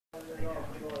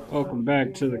Welcome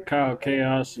back to the Kyle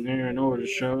Chaos and Aaron Order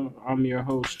show. I'm your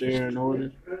host, Aaron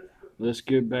Order. Let's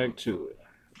get back to it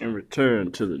and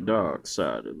return to the dark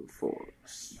side of the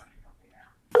force.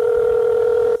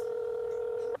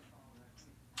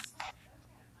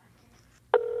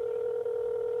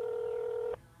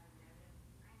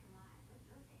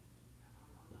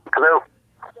 Hello.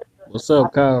 What's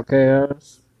up, Kyle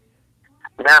Chaos?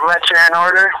 Not much in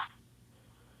order.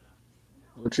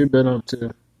 What you been up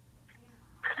to?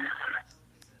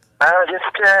 Just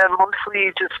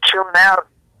mostly just chilling out.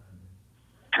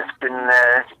 Just been,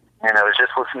 was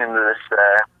just listening to this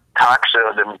talk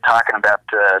show them talking about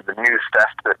the new stuff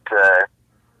that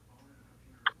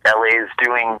LA is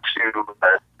doing to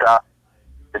stop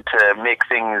to make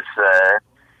things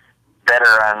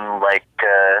better on like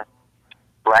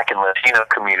Black and Latino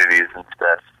communities and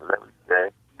stuff. So that was,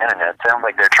 I don't know. It sounds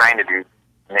like they're trying to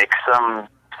make some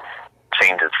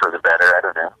changes for the better. I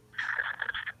don't know.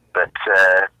 But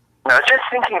I was just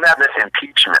thinking about this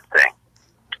impeachment thing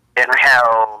and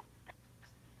how,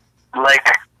 like,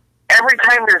 every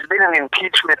time there's been an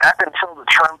impeachment up until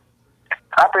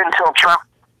Trump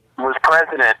was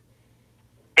president,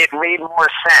 it made more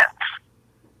sense.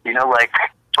 You know, like,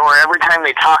 or every time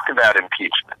they talked about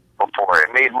impeachment before,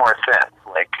 it made more sense.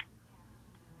 Like,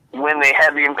 when they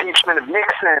had the impeachment of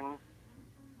Nixon,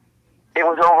 it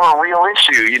was over a real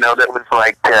issue, you know, that was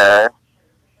like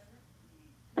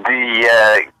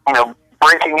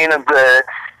breaking in of the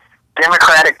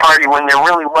Democratic Party when there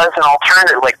really was an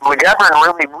alternative. Like, McGovern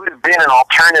really would have been an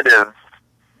alternative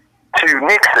to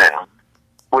Nixon,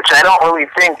 which I don't really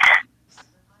think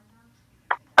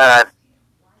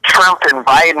Trump and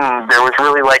Biden, there was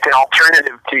really like an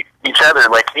alternative to each other.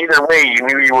 Like, either way, you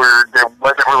knew there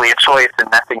wasn't really a choice and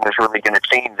nothing was really going to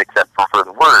change except for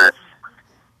the worse.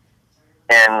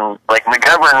 And, like,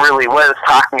 McGovern really was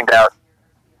talking about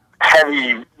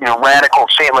heavy, radical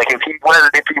change. Like, if he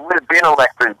would have been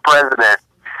elected president,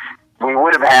 we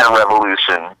would have had a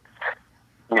revolution,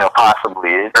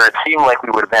 possibly. Or it seemed like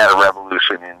we would have had a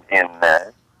revolution in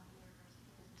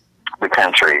the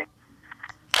country.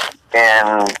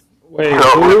 And so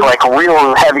it was, like,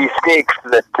 real heavy stakes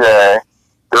that the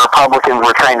Republicans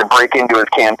were trying to break into his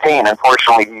campaign.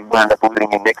 Unfortunately, he wound up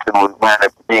losing, and Nixon wound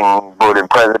up being voted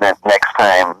president next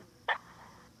time.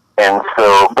 And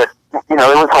so, but, it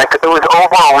was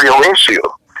over a real issue.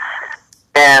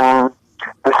 And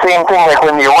the same thing, like,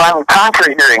 when the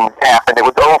Iran-Contra hearings happened, it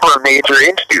was over a major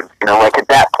issue. Like, at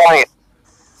that point,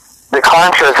 the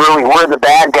Contras really were the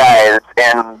bad guys,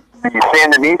 and the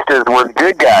Sandinistas were the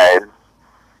good guys.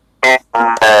 And,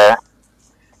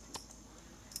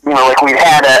 like, we'd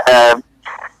had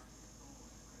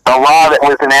a law that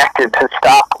was enacted to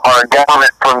stop our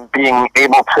government from being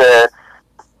able to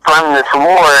fund this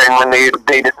war, and when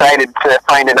they decided to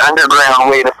find an underground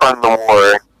way to fund the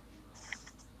war,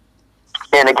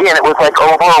 and again, it was like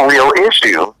over a real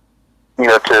issue,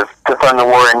 to fund the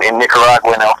war in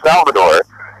Nicaragua and El Salvador,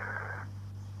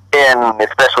 and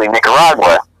especially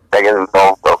Nicaragua, I guess it was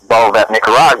all about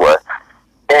Nicaragua.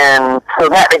 And so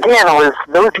that, again,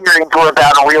 those hearings were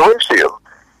about a real issue.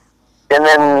 And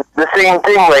then the same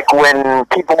thing, like when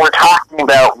people were talking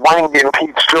about wanting to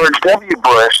impeach George W.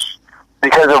 Bush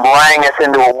because of lying us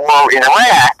into a war in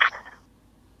Iraq,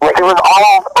 like, it was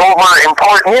all over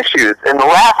important issues. And the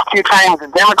last few times the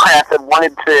Democrats have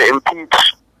wanted to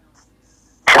impeach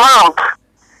Trump,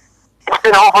 it's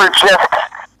been over just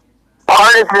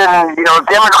partisan,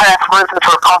 Democrats versus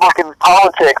Republicans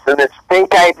politics, and this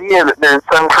fake idea that there's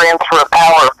some transfer of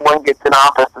power if one gets in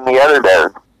office and the other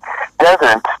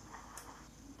doesn't.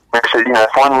 Actually,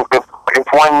 if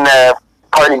one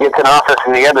party gets in office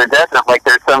and the other doesn't, like,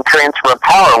 there's some transfer of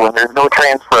power when there's no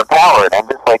transfer of power. And I'm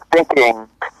just, like, thinking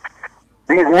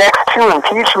these next two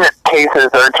impeachment cases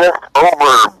are just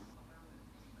over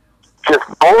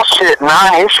just bullshit,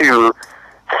 non-issue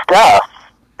stuff.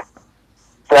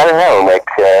 So I don't know, like,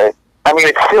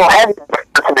 it's still heavy.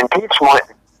 It's an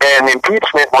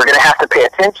impeachment, we're going to have to pay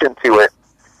attention to it,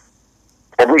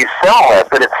 at least somewhat,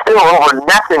 but it's still over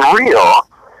nothing real.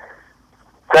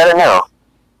 So I don't know.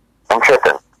 I'm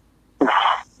tripping.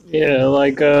 Yeah,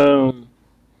 like,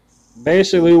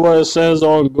 basically what it says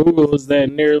on Google is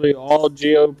that nearly all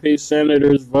GOP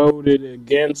senators voted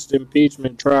against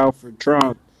impeachment trial for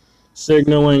Trump,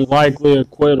 signaling likely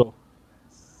acquittal.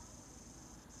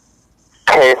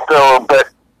 Okay, so, but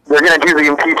they're going to do the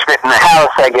impeachment in the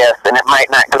House, I guess, and it might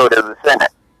not go to the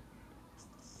Senate.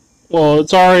 Well,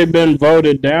 it's already been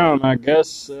voted down, I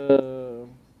guess.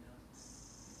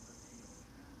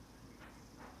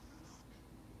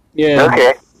 Yeah.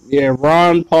 Okay. Yeah,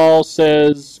 Ron Paul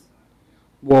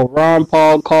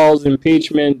calls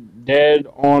impeachment dead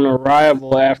on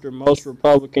arrival after most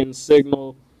Republicans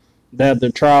signal that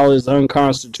the trial is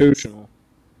unconstitutional.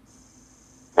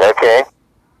 Okay.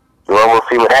 Well, we'll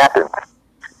see what happens.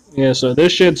 Yeah, so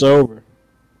this shit's over.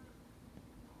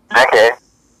 Okay.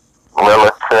 Well,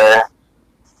 let's, I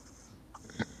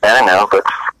don't know, but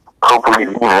hopefully,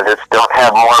 just don't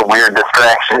have more weird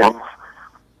distractions.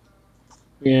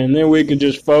 Yeah, and then we can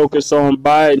just focus on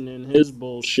Biden and his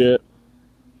bullshit.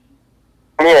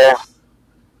 Yeah.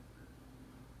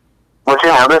 But,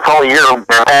 this whole year,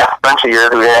 the past bunch of years,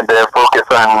 we had to focus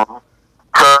on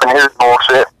Trump and his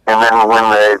bullshit, and then when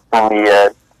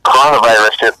the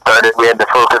coronavirus shit started, we had to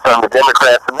focus on the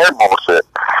Democrats and their bullshit.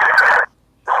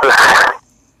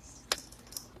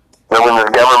 So when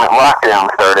the government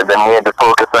lockdown started, then we had to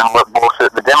focus on what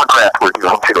bullshit the Democrats were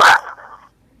doing to us.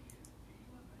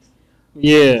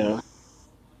 Yeah.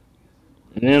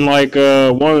 And then,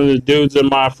 one of the dudes in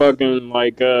my fucking,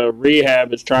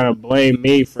 rehab is trying to blame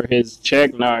me for his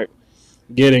check not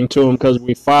getting to him because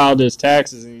we filed his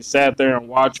taxes and he sat there and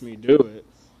watched me do it.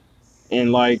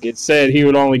 And, it said he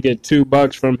would only get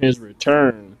 $2 from his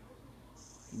return.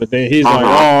 But then he's like,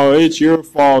 oh, it's your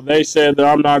fault. They said that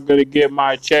I'm not going to get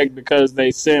my check because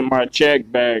they sent my check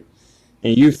back.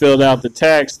 And you filled out the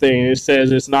tax thing. It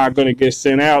says it's not going to get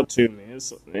sent out to me.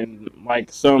 And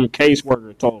some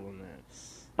caseworker told him that.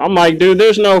 I'm like, dude,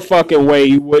 there's no fucking way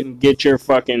you wouldn't get your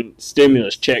fucking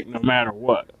stimulus check no matter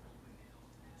what.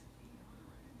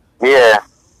 Yeah.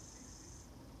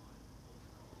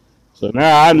 So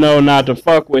now I know not to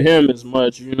fuck with him as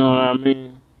much, you know what I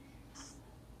mean?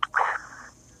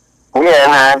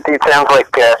 Yeah, no, it sounds like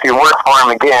if you work for him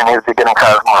again, is it going to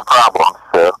cause more problems?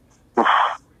 So.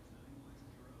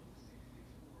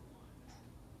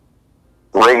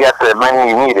 Well, you got the money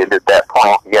you needed at that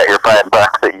point. You got your $5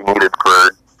 that you needed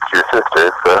for your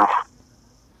sister, so.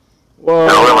 Well,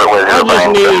 I just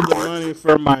needed the money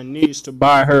for my niece to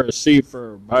buy her a seat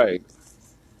for her bike.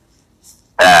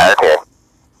 Okay.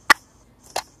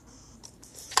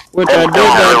 Which I did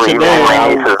that today.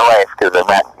 My niece's life, because I'm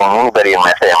not seeing anybody in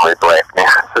my family's life now.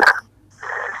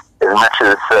 As much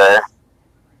as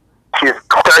she's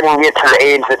starting to get to the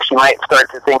age that she might start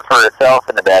to think for herself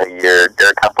in about a year, or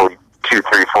a couple, 2,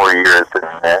 3, 4 years, and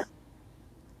I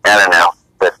don't know,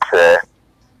 but I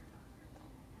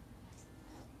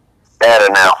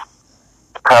don't know.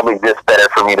 It's probably just better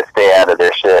for me to stay out of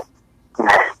their shit.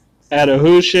 Out of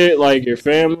who shit? Like your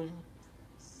family?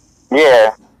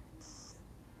 Yeah.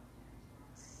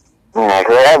 Yeah,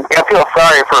 cause I feel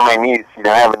sorry for my niece,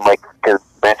 because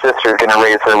my sister's gonna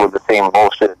raise her with the same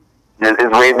bullshit.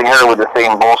 Is raising her with the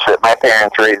same bullshit my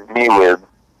parents raised me with.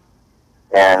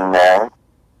 And,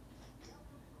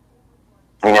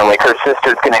 her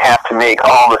sister's gonna have to make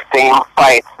all the same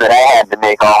fights that I had to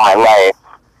make all my life.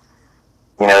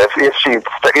 If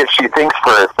she thinks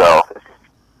for herself,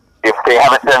 if they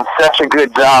haven't done such a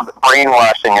good job at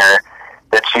brainwashing her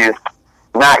that she's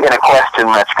not going to question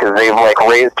much because they've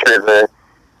raised her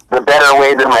the better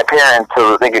way than my parents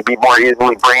so that they could be more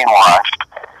easily brainwashed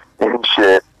and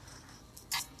shit.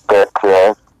 But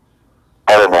I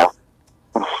don't know.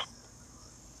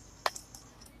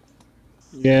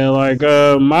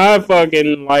 Yeah, my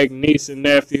fucking niece and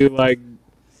nephew,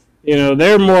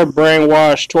 they're more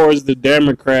brainwashed towards the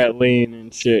Democrat lean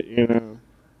and shit, Yeah,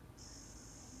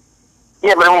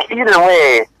 but either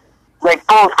way,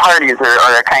 both parties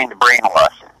are kind of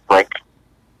brainwashed.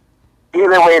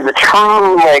 Either way, the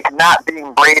true, not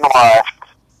being brainwashed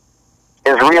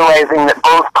is realizing that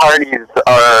both parties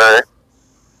are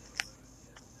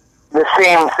the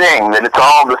same thing, that it's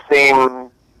all the same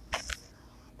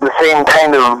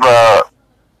kind of,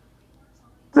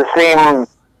 the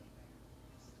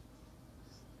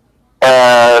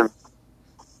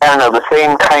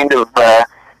same kind of,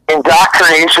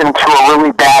 indoctrination to a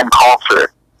really bad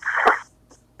culture.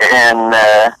 And,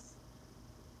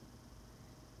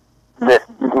 that,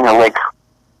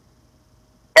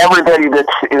 everybody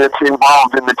that's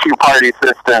involved in the two-party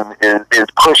system is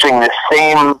pushing the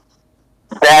same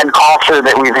bad culture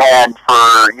that we've had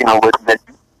for, that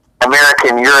America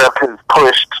and Europe has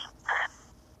pushed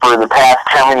for the past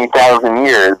how many thousand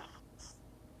years,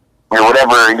 or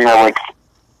whatever,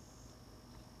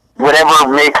 whatever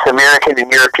makes American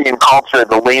and European culture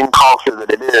the lame culture that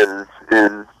it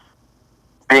is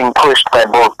being pushed by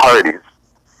both parties.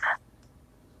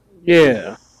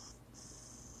 Yeah.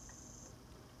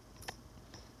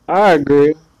 I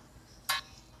agree.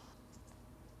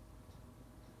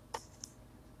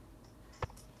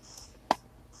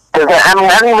 Because, I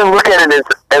don't even look at it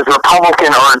as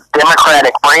Republican or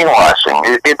Democratic brainwashing.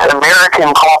 It's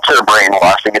American culture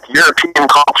brainwashing. It's European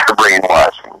culture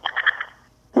brainwashing.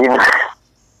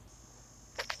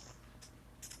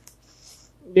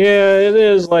 Yeah, it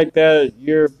is like that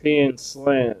European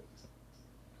slant.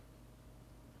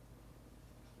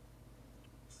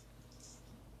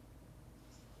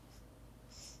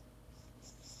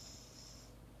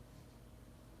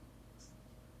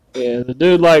 Yeah, the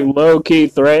dude like low key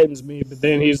threatens me, but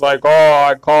then he's like, "Oh,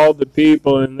 I called the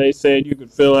people and they said you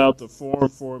could fill out the form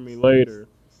for me later."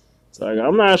 It's like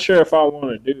I'm not sure if I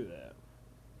want to do that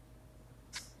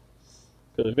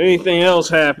because if anything else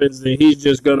happens, then he's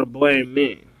just gonna blame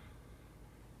me.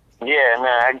 Yeah, no,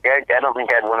 I don't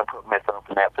think I'd want to put myself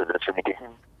in that position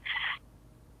again.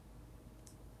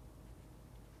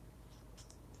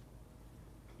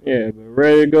 Yeah, but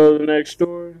ready to go to the next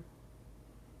story?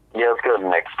 Yeah, let's go to the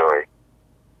next story.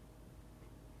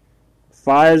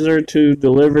 Pfizer to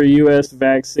deliver U.S.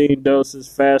 vaccine doses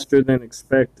faster than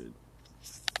expected.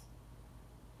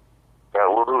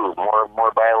 Woohoo,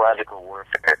 more biological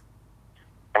warfare.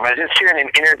 I was just hearing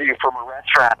an interview from a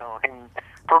restaurant and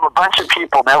from a bunch of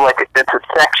people. Now, like, it's a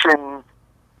section,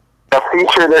 a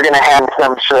feature they're going to have in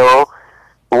some show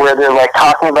where they're, like,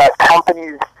 talking about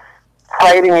companies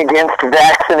fighting against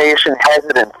vaccination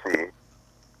hesitancy.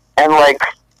 And, like,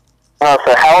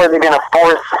 so how are they going to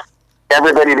force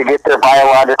everybody to get their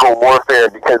biological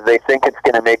warfare because they think it's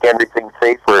going to make everything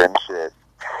safer and shit?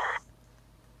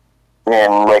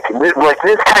 And, like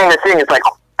this kind of thing, it's like,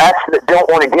 us that don't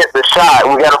want to get the shot,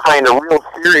 we got to find a real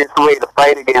serious way to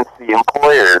fight against the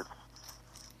employers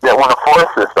that want to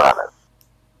force this on us.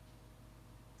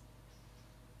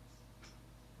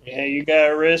 Yeah, you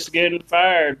gotta risk getting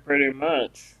fired, pretty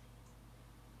much.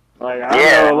 Like I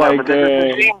Yeah, know, like but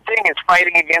the same thing as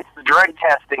fighting against the drug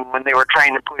testing when they were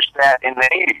trying to push that in the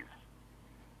 80s.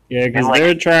 Yeah, because like,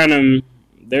 they're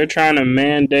trying to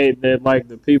mandate that like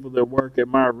the people that work at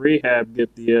my rehab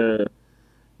get the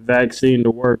vaccine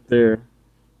to work there.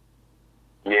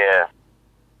 Yeah.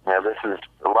 Now this is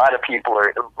a lot of people.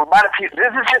 This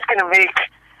is just going to make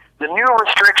the new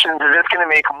restrictions are just going to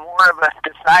make more of us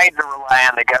decide to rely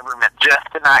on the government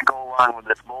just to not go along with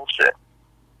this bullshit.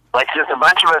 Like, just a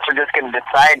bunch of us are just going to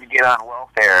decide to get on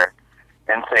welfare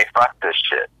and say fuck this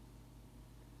shit.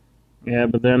 Yeah,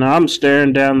 but then I'm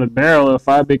staring down the barrel. If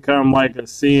I become like a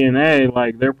CNA,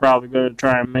 like they're probably going to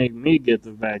try and make me get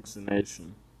the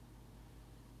vaccination.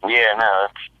 Yeah, no,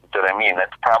 that's what I mean.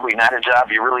 That's probably not a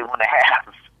job you really want to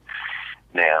have.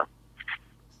 Yeah.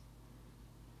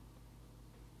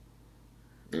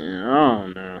 Yeah, I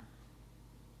don't know.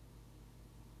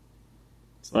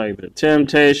 It's like the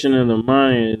temptation of the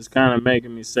money is kind of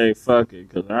making me say fuck it,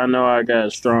 because I know I got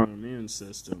a strong immune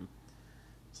system.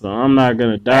 So I'm not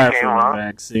going to die from the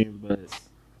vaccine, but it's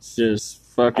just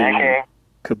fucking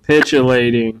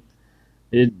capitulating.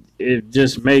 It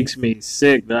just makes me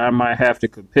sick that I might have to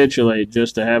capitulate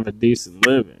just to have a decent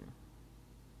living.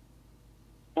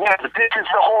 Yeah, but this is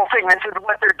the whole thing. This is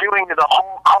what they're doing to the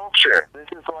whole culture. This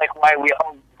is like why we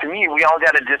all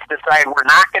got to just decide we're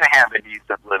not going to have a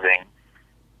decent living.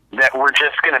 That we're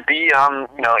just going to be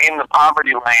in the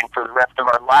poverty line for the rest of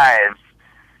our lives,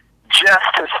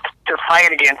 just to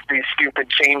fight against these stupid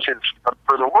changes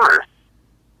for the worse.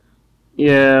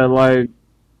 Yeah, like,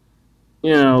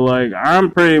 like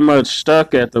I'm pretty much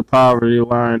stuck at the poverty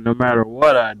line no matter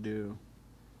what I do.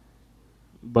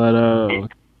 But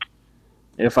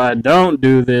if I don't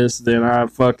do this, then I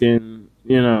fucking,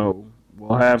 will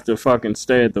have to fucking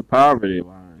stay at the poverty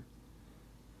line.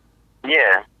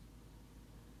 Yeah.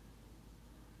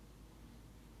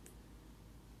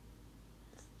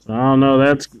 So I don't know,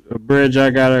 that's a bridge I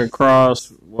gotta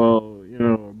cross. Well,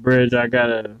 a bridge I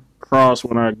gotta cross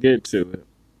when I get to it.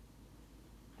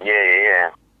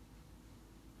 Yeah.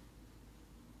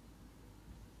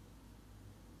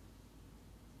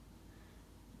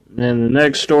 And the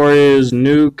next story is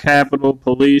new Capitol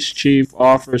Police Chief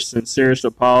offers sincerest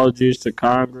apologies to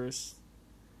Congress.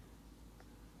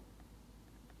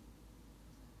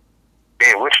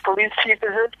 Hey, which police chief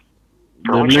is it?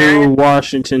 The new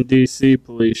Washington, D.C.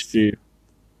 Police Chief.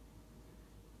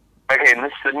 Okay, and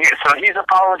this is the new, so he's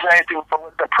apologizing for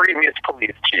what the previous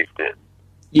police chief did.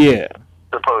 Yeah.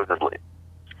 Supposedly.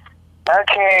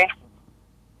 Okay.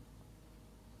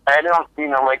 I don't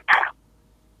think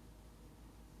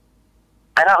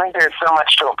there's so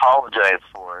much to apologize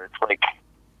for. It's like,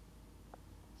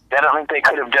 I don't think they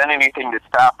could have done anything to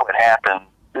stop what happened.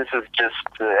 This is just,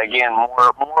 again, more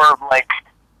of like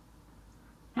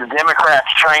the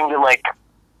Democrats trying to like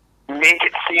make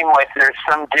it seem like there's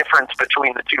some difference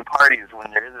between the two parties when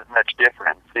there isn't much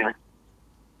difference.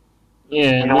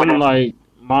 Yeah, and then like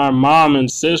my mom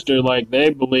and sister, like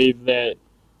they believe that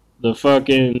the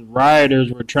fucking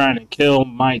rioters were trying to kill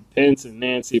Mike Pence and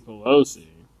Nancy Pelosi.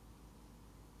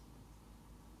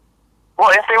 Well,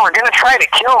 if they were going to try to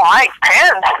kill Mike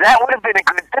Pence, that would have been a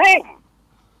good thing.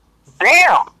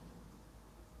 Damn.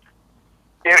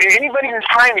 If anybody who's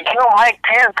trying to kill Mike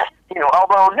Pence,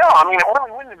 although, no, I mean, it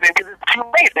really wouldn't have been because it's too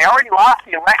late. They already lost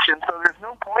the election, so there's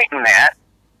no point in that.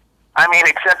 I mean,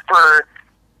 except for...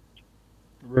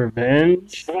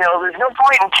 revenge? There's no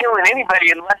point in killing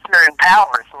anybody unless they're in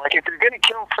power. So, if you're going to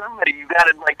kill somebody, you got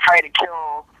to, try to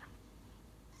kill,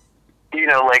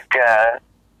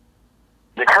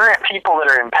 the current people that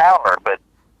are in power. But,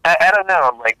 I don't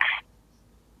know,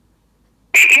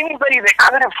 anybody that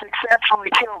could have successfully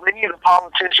killed any of the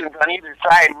politicians on either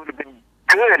side would have been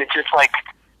good. It's just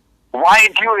why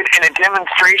do it in a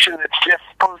demonstration that's just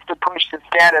supposed to push the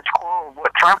status quo of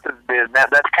what Trump has been?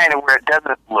 That's kind of where it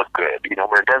doesn't look good,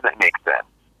 where it doesn't make sense.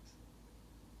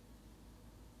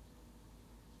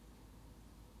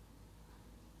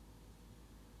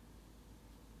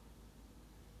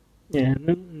 Yeah,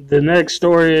 the next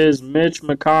story is Mitch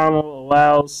McConnell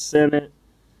allows Senate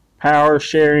power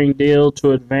sharing deal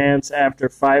to advance after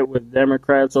fight with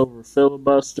Democrats over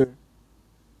filibuster.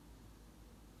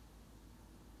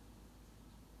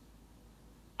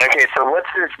 Okay, so what's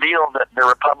this deal that the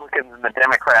Republicans and the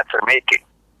Democrats are making?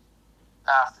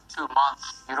 After 2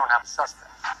 months, you don't have a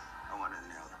suspect. I want to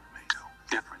nail them, Mato.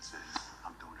 Difference is,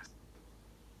 I'm doing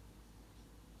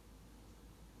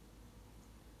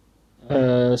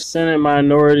it. Senate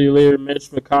Minority Leader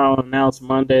Mitch McConnell announced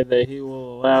Monday that he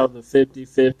will allow the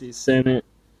 50-50 Senate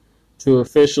to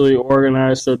officially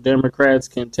organize so Democrats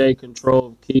can take control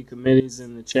of key committees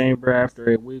in the chamber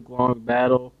after a week-long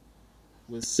battle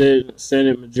with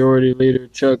Senate Majority Leader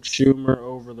Chuck Schumer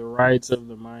over the rights of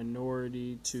the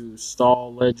minority to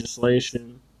stall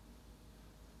legislation.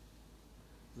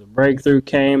 The breakthrough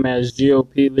came as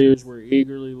GOP leaders were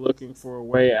eagerly looking for a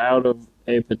way out of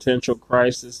a potential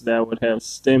crisis that would have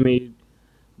stymied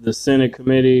the Senate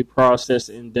committee process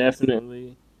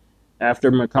indefinitely, after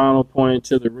McConnell pointed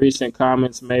to the recent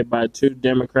comments made by 2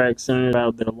 Democratic senators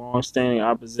about their long-standing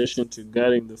opposition to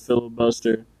gutting the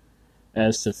filibuster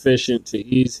as sufficient to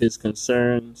ease his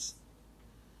concerns.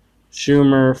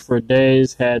 Schumer, for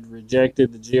days, had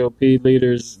rejected the GOP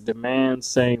leader's demands,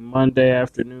 saying Monday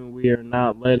afternoon, "We are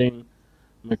not letting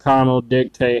McConnell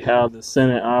dictate how the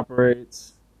Senate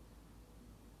operates."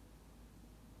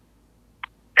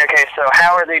 Okay, so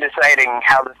how are they deciding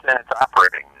how the Senate's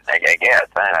operating? I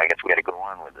guess we got to go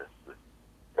on with this.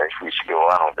 Actually, we should go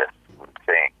on with this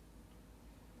thing.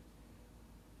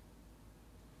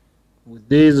 With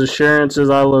these assurances,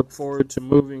 I look forward to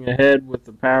moving ahead with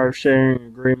the power-sharing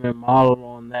agreement modeled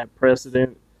on that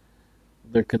precedent,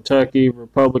 the Kentucky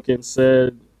Republican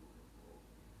said.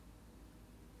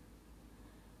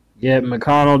 Yet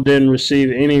McConnell didn't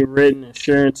receive any written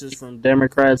assurances from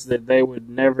Democrats that they would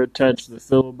never touch the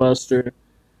filibuster.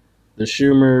 The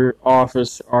Schumer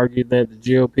office argued that the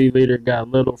GOP leader got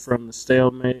little from the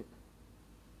stalemate.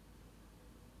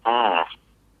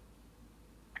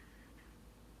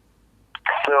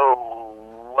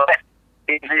 So, what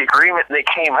is the agreement they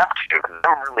came up to? Because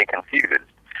I'm really confused.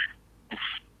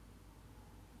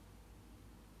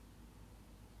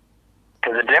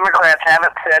 Because the Democrats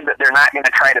haven't said that they're not going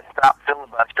to try to stop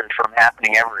filibusters from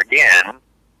happening ever again.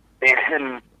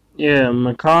 Yeah,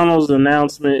 McConnell's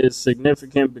announcement is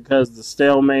significant because the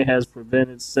stalemate has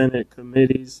prevented Senate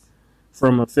committees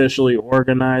from officially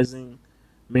organizing,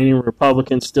 meaning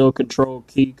Republicans still control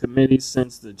key committees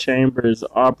since the chamber is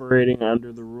operating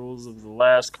under the rules of the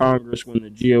last Congress when the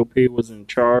GOP was in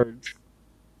charge.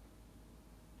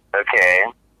 Okay.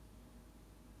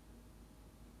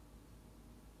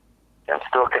 I'm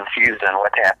still confused on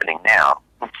what's happening now.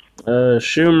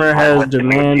 Schumer has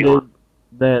demanded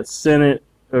that Senate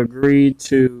agree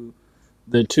to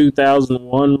the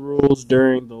 2001 rules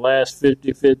during the last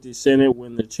 50-50 Senate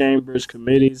when the chamber's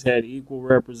committees had equal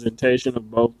representation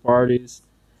of both parties,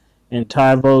 and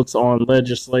tie votes on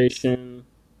legislation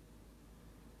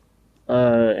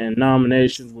and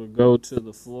nominations would go to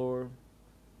the floor.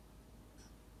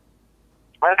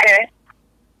 Okay.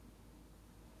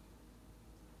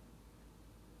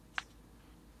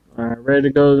 All right, ready to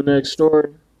go to the next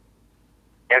story?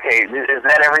 Okay, is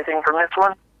that everything from this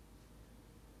one?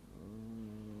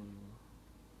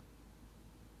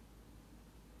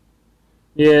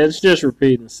 Yeah, it's just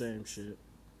repeating the same shit.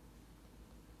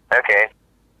 Okay.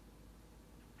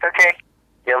 Okay.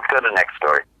 Yeah, let's go to the next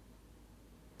story.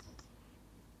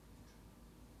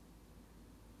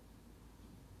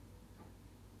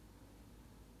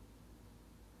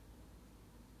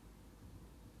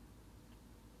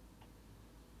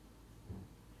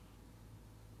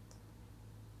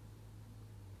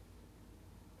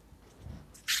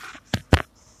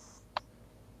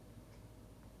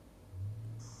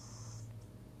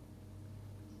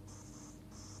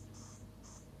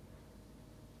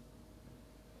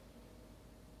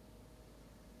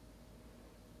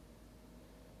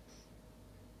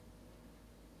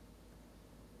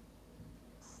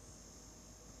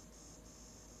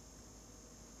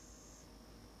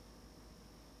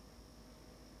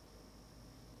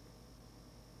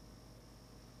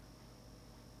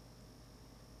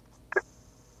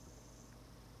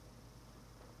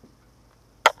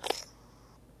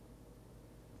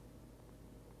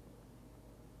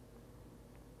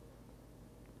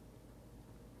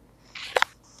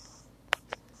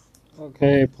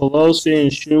 Okay, Pelosi and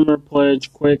Schumer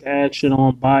pledge quick action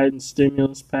on Biden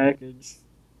stimulus package.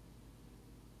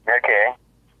 Okay.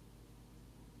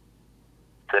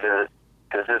 So does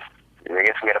this? I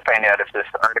guess we got to find out if this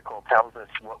article tells us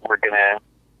what we're gonna,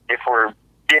 if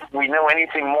we know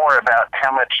anything more about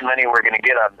how much money we're gonna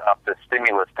get off the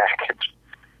stimulus package.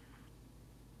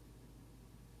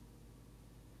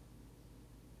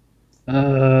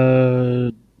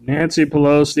 Nancy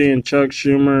Pelosi and Chuck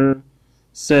Schumer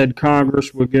said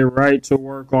Congress would get right to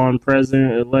work on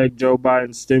President-elect Joe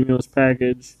Biden's stimulus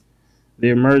package. The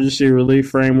emergency relief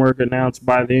framework announced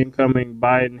by the incoming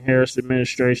Biden-Harris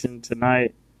administration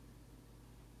tonight.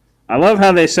 I love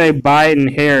how they say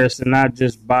Biden-Harris and not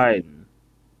just Biden.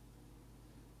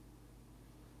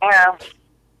 Yeah.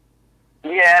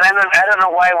 Yeah, and I don't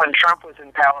know why when Trump was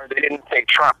in power they didn't say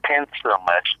Trump-Pence so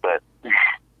much, but...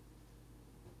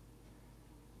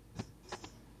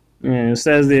 Yeah, it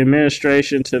says the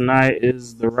administration tonight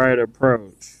is the right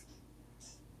approach.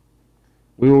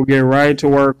 We will get right to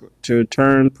work to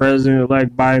turn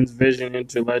President-elect Biden's vision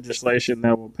into legislation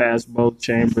that will pass both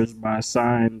chambers by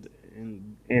signed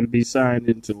and be signed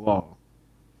into law.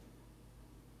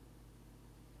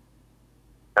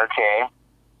 Okay.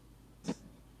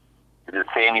 Did it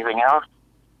say anything else?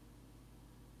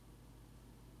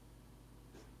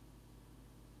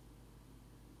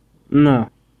 No.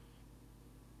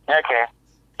 Okay.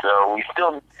 So we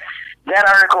still... That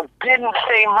article didn't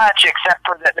say much except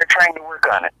for that they're trying to work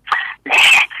on it.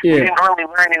 Yeah. We didn't really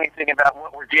learn anything about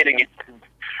what we're getting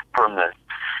from this.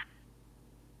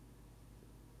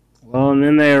 Well, and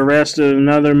then they arrested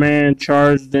another man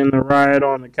charged in the riot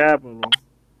on the Capitol.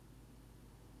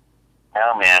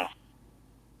 Oh, man.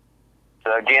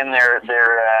 So again, they're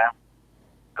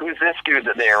who's this dude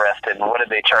that they arrested, and what did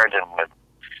they charge him with?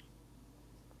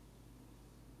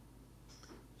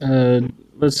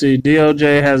 Let's see.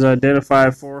 DOJ has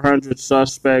identified 400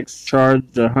 suspects,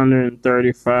 charged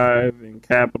 135 in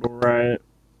Capitol riot.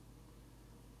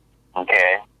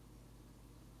 Okay.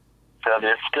 So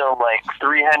there's still like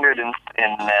 300 and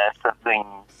something,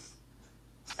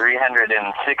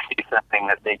 360 something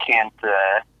that they can't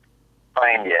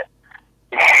find yet.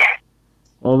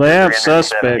 Well, they have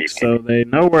suspects, so they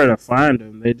know where to find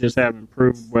them. They just haven't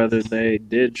proved whether they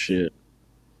did shit.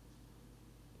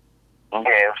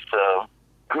 Okay, so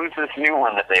who's this new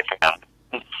one that they found?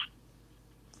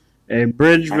 A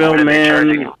Bridgeville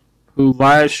man who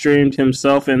live-streamed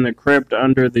himself in the crypt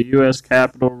under the U.S.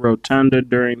 Capitol Rotunda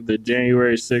during the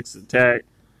January 6th attack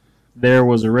there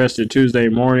was arrested Tuesday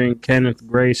morning. Kenneth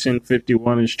Grayson,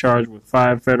 51, is charged with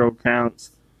 5 federal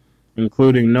counts,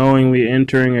 including knowingly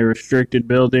entering a restricted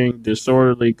building,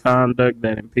 disorderly conduct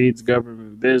that impedes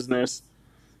government business,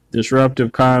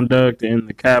 disruptive conduct in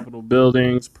the Capitol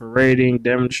buildings, parading,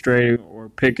 demonstrating, or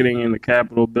picketing in the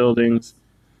Capitol buildings,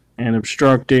 and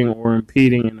obstructing or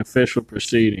impeding an official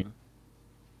proceeding.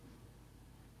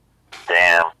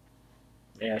 Damn.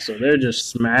 Yeah, so they're just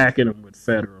smacking them with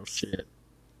federal shit.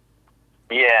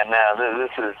 Yeah, no,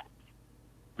 this is...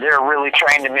 They're really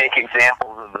trying to make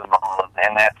examples of them all,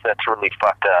 and that's really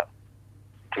fucked up.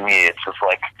 To me, it's just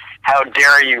like, how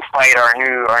dare you fight our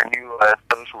new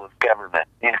socialist government?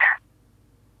 You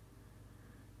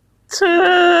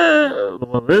know?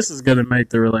 Well, this is going to make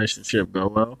the relationship go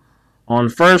well. On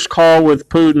first call with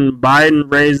Putin, Biden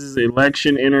raises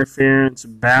election interference,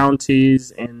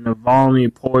 bounties, and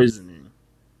Navalny poisoning.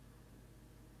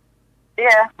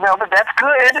 Yeah, no, but that's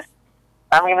good.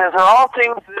 I mean, those are all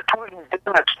things that Putin's doing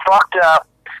that's fucked up.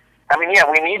 I mean, yeah,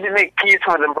 we need to make peace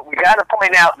with him, but we got to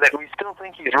point out that we still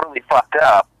think he's really fucked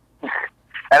up.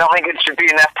 I don't think it should be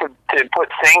enough to put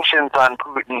sanctions on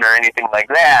Putin or anything like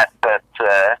that, but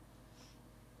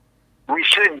we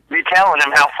should be telling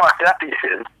him how fucked up he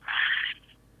is.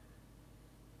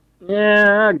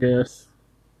 Yeah, I guess.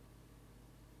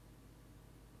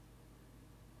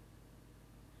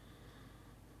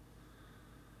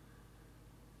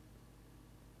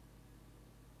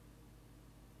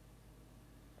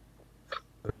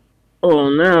 Oh,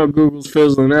 now Google's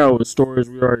fizzling out with stories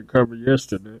we already covered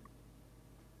yesterday.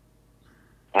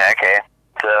 Okay,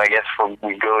 so I guess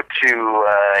we go to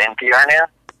NPR now?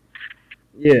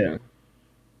 Yeah.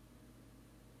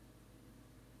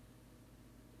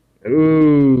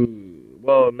 Ooh,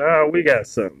 well, now we got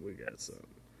something.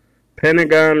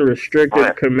 Pentagon restricted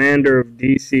what? Commander of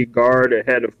D.C. Guard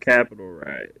ahead of Capitol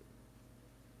riot.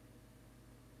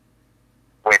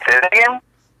 Wait, say that again?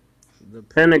 The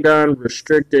Pentagon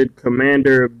restricted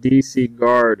Commander of D.C.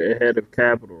 Guard ahead of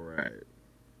Capitol riot.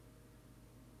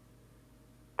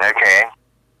 Okay.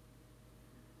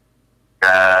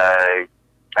 I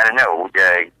don't know.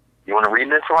 You want to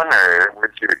read this one, or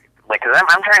Like, cause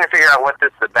I'm trying to figure out what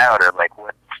this is about, or like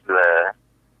what's the.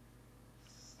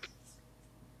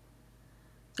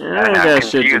 I ain't got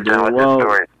shit to do. What Well, this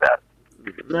story's about.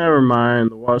 never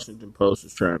mind. The Washington Post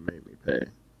is trying to make me pay.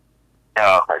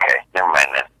 Oh, okay. Never mind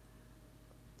then.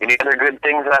 Any other good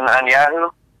things on Yahoo?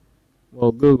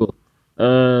 Well, Google.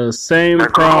 Same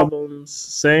problems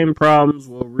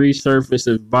will resurface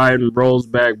if Biden rolls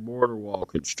back border wall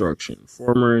construction.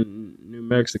 Former New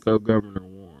Mexico governor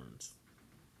warns.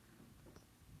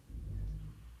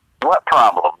 What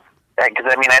problems? Because,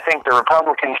 I mean, I think the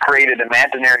Republicans created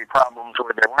imaginary problems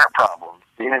where there weren't problems.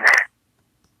 You know?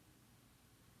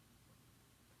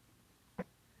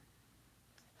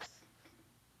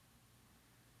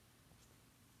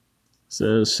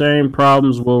 So, same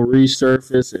problems will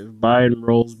resurface if Biden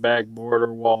rolls back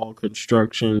border wall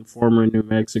construction. Former New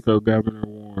Mexico governor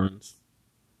warns.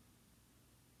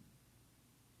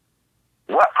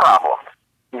 What problems?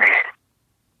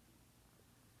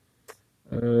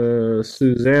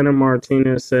 Susana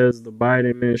Martinez says the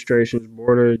Biden administration's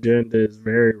border agenda is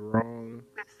very wrong.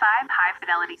 With 5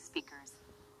 high-fidelity speakers.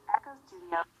 Echo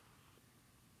Studio.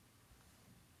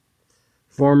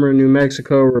 Former New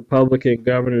Mexico Republican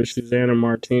Governor Susana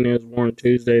Martinez warned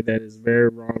Tuesday that it's very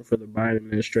wrong for the Biden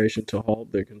administration to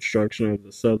halt the construction of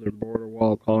the southern border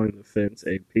wall, calling the fence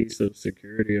a piece of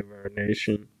security of our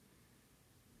nation.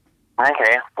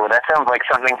 Okay, well that sounds like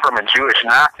something from a Jewish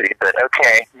Nazi, but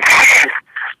okay.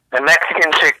 A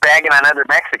Mexican chick bagging on other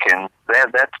Mexicans,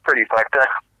 that's pretty fucked up.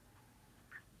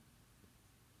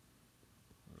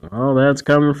 Oh, that's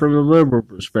coming from the liberal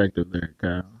perspective there,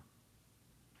 Kyle.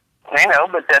 I know,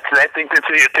 but I think that's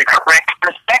the correct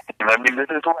perspective. I mean, this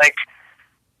is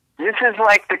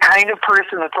like the kind of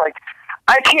person that's like,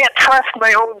 I can't trust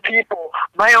my own people.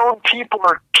 My own people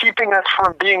are keeping us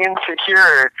from being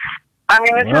insecure. I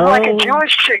mean, this is like a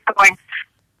Jewish chick going,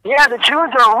 yeah, the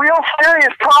Jews are a real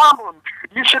serious problem.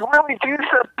 You should really do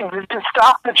something to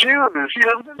stop the Jews. You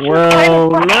know, well,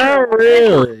 kind of not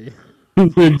really.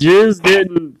 The Jews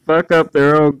didn't fuck up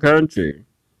their own country.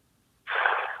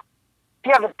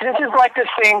 Yeah, but this is like the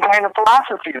same kind of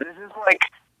philosophy. This is like,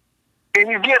 and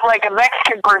you get like a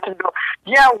Mexican person go,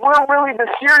 yeah, we're really the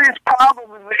serious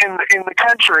problem in the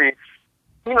country.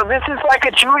 You know, this is like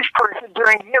a Jewish person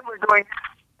during Hitler going,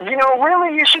 you know,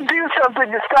 really, you should do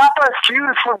something to stop us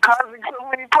Jews from causing so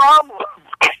many problems.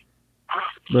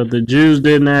 But the Jews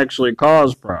didn't actually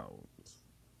cause problems.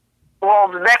 Well,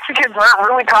 the Mexicans aren't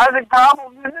really causing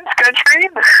problems in this country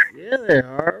either. Yeah, they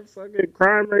are. Fucking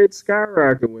crime rates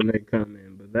skyrocket when they come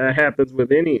in, but that happens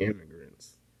with any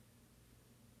immigrants.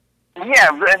 Yeah,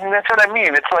 and that's what I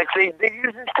mean. It's like they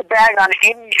use this to bag on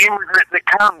any immigrant that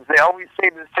comes. They always say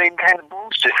the same kind of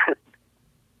bullshit.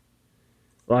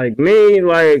 Like me,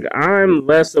 like, I'm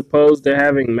less opposed to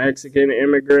having Mexican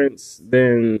immigrants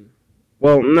than...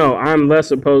 Well, no, I'm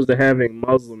less opposed to having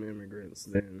Muslim immigrants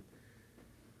than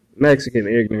Mexican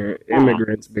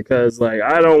immigrants because, like,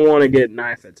 I don't want to get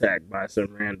knife attacked by some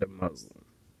random Muslim.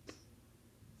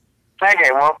 Okay,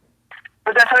 well,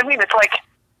 but that's what I mean. It's like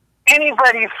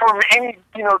anybody from any,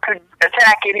 you know, could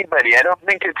attack anybody. I don't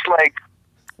think it's like...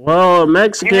 Well, a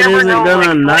Mexican isn't going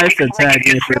to knife attack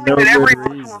me for no good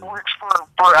reason. Works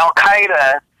for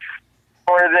Al-Qaeda,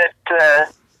 or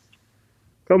that...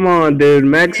 Come on, dude.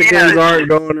 Mexicans aren't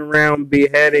going around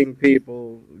beheading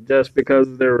people just because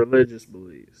of their religious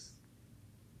beliefs.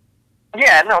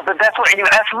 Yeah, no, but that's what, you know,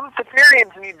 as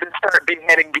Luciferians need to start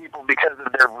beheading people because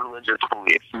of their religious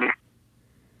beliefs.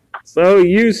 So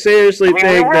you seriously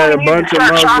think that a bunch of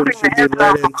Muslims should be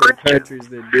let into countries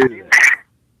that do that?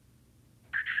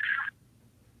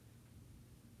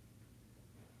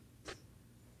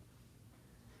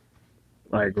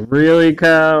 Like, really,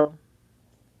 Kyle?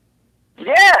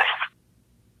 Yes!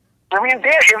 I mean,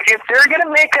 if they're going to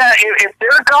make if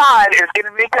their God is going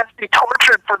to make us be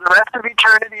tortured for the rest of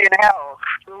eternity in hell,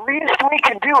 the least we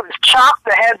can do is chop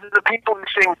the heads of the people who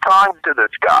sing songs to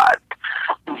this God.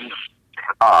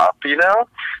 You know?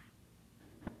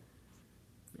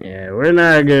 Yeah, we're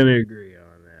not going to agree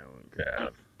on that one, Kyle.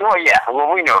 Well, yeah,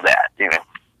 well, we know that, you know.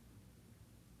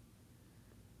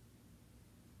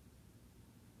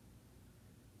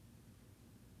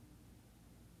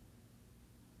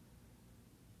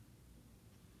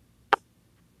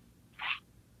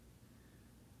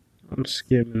 I'm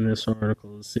skimming this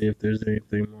article to see if there's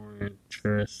anything more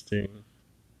interesting.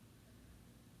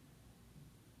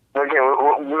 Okay,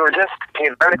 we were just...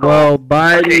 Well,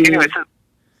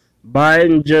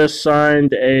 Biden just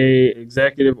signed a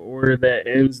executive order that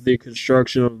ends the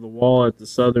construction of the wall at the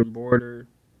southern border.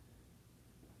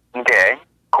 Okay,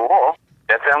 cool.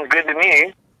 That sounds good to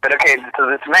me. But okay, so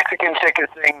this Mexican chick is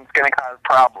saying it's going to cause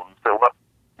problems. So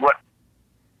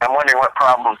what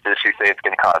problems does she say it's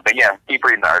going to cause. But yeah, keep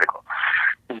reading the article.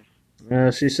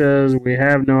 She says, we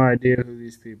have no idea who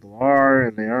these people are,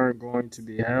 and they aren't going to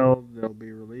be held. They'll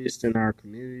be released in our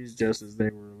communities just as they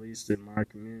were released in my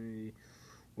community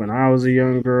when I was a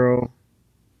young girl.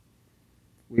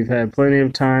 We've had plenty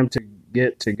of time to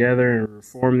get together and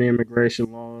reform the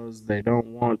immigration laws. They don't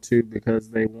want to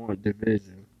because they want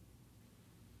division.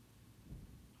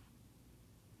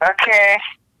 Okay.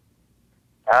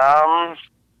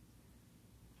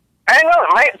 I know,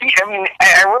 it might be. I mean,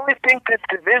 I really think this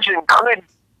division could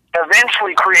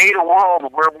eventually create a world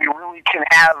where we really can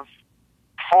have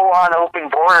full-on open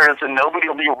borders and nobody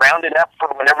will be rounded up for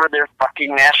whatever their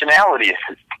fucking nationality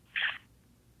is.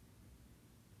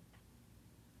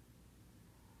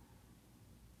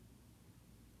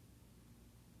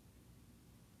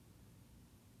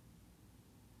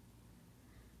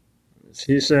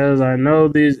 She says, I know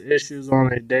these issues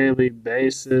on a daily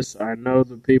basis. I know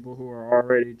the people who are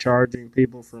already charging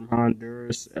people from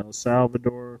Honduras, El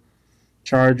Salvador,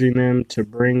 charging them to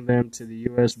bring them to the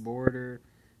U.S. border.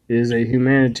 It is a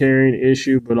humanitarian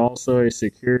issue, but also a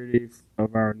security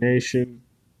of our nation.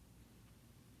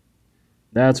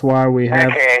 That's why we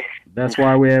have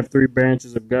three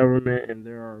branches of government, and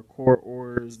there are court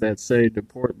orders that say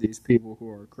deport these people who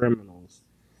are criminals.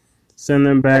 Send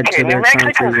them back to their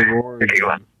countries of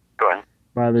origin. Go on.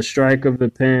 By the strike of the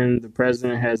pen, the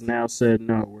president has now said,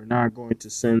 no, we're not going to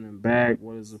send them back.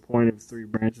 What is the point of three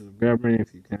branches of government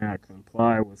if you cannot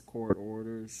comply with court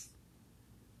orders?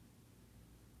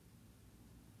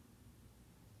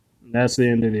 That's the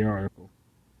end of the article.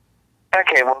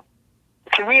 Okay, well,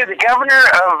 to me, the governor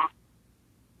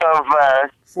of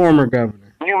former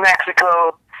governor, New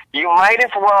Mexico, you might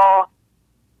as well.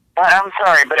 I'm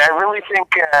sorry, but I really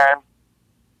think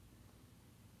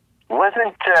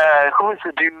wasn't who was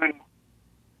the dude?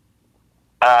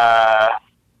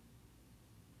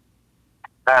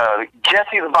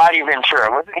 Jesse the Body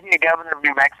Ventura. Wasn't he a governor of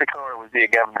New Mexico, or was he a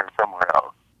governor of somewhere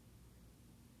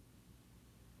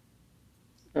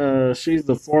else? She's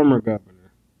the former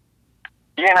governor.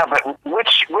 Yeah, no, but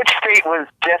which state was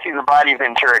Jesse the Body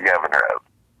Ventura governor of?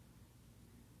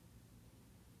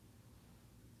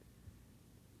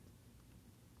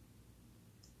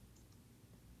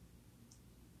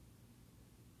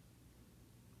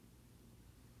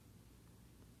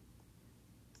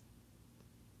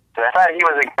 So I thought he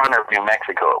was a governor of New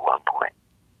Mexico at one point.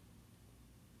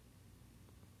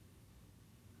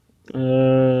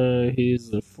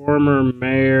 He's the former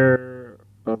mayor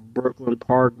of Brooklyn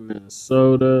Park,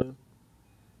 Minnesota.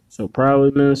 So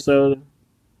probably Minnesota.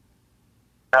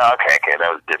 Oh, okay,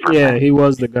 that was different. Yeah, he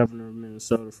was the governor of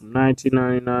Minnesota from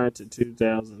 1999 to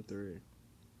 2003.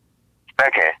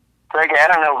 Okay. So, I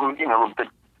don't know who, but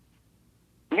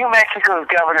New Mexico's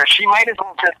governor, she might as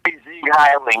well just be Sieg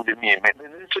Heiling to me.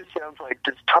 This just sounds like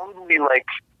just totally like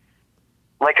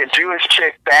a Jewish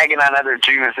chick bagging on other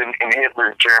Jews in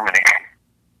Hitler's Germany.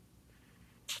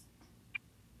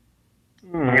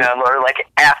 Or like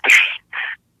after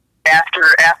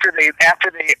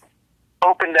they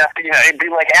opened up, it'd be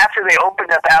like after they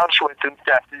opened up Auschwitz and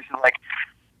stuff. She's like,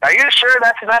 are you sure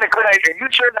that's not a good idea? Are you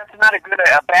sure that's not a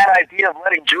bad idea of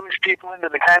letting Jewish people into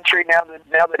the country now that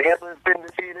Hitler's been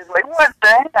defeated? Like, what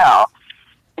the hell?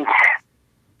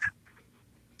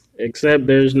 Except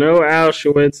there's no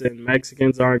Auschwitz and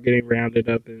Mexicans aren't getting rounded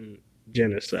up in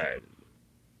genocide.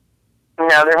 No,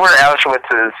 there were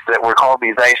Auschwitzes that were called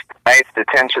these ICE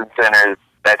detention centers.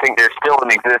 I think they're still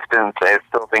in existence. I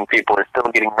still think people are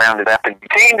still getting rounded up and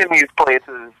detained in these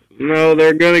places. No,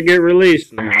 they're going to get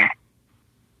released now.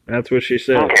 That's what she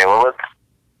said. Okay, well,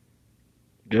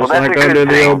 that's like under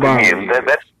the Obama years.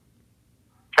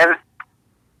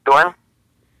 Go on.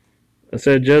 I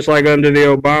said, just like under the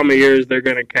Obama years, they're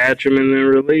going to catch them and then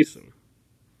release them.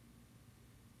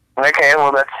 Okay,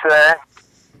 well, that's.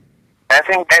 I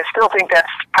still think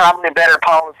that's probably a better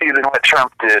policy than what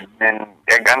Trump did, and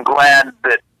I'm glad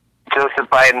that Joseph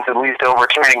Biden's at least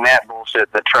overturning that bullshit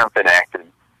that Trump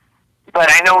enacted. But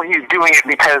I know he's doing it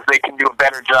because they can do a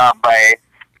better job by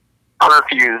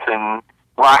curfews and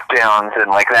lockdowns, and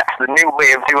like that's the new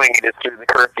way of doing it is through the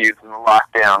curfews and the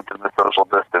lockdowns and the social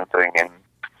distancing and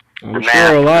I'm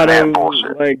sure a lot of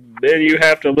bullshit. Like then you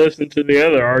have to listen to the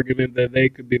other argument that they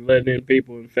could be letting in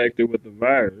people infected with the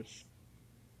virus.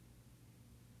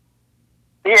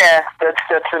 Yeah,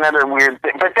 that's another weird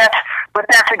thing, but that's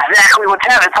exactly what's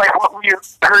happening. It's like what we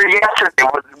heard yesterday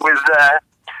was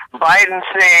Biden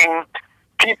saying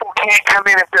people can't come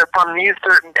in if they're from these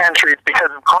certain countries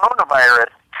because of coronavirus.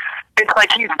 It's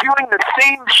like he's doing the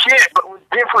same shit but with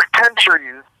different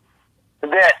countries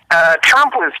that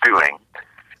Trump was doing.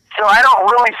 So I don't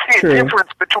really see True. a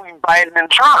difference between Biden and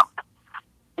Trump.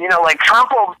 You know, like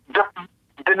Trump will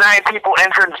deny people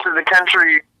entrance to the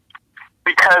country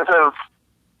because of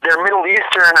they're Middle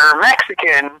Eastern or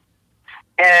Mexican,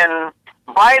 and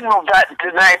Biden will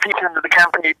deny people into the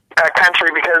country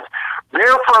because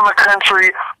they're from a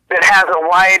country that has a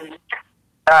wide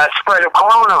spread of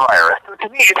coronavirus. So to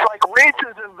me, it's like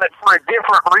racism, but for a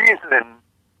different reason.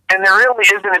 And there really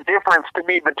isn't a difference to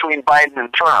me between Biden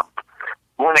and Trump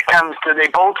when it comes to they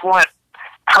both want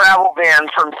travel bans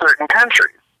from certain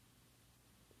countries.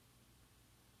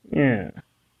 Yeah.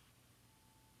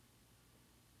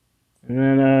 And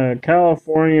then a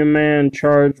California man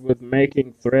charged with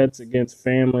making threats against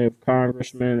family of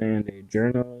congressman and a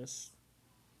journalist.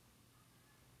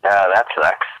 That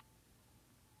sucks.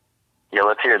 Yeah,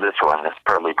 let's hear this one. It's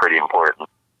probably pretty important.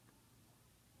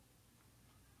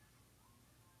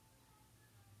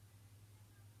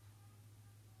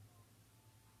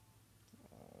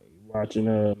 Watching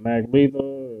Mac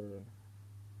Lethal?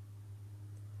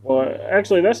 Well,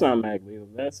 actually, that's not Mac Lethal.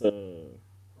 That's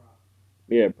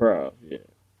yeah, Prof. Yeah.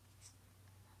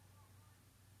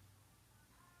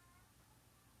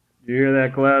 Did you hear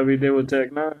that collab he did with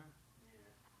Tech Nine?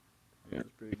 Yeah, it's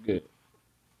pretty good.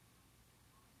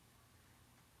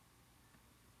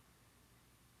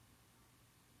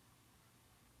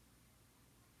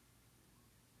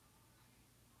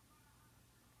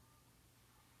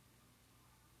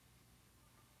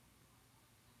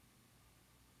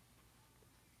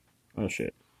 Oh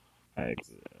shit! I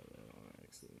exited.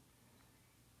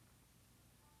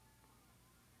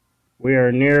 We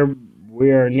are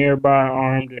nearby,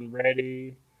 armed and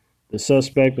ready. The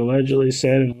suspect allegedly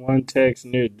said in one text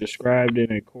described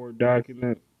in a court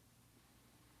document.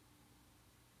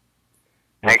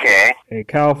 Okay. A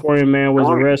California man was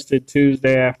arrested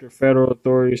Tuesday after federal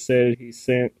authorities said he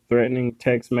sent threatening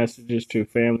text messages to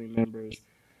family members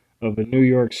of a New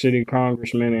York City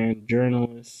congressman and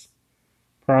journalists.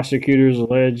 Prosecutors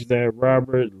alleged that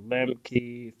Robert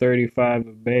Lemke, 35,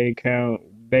 of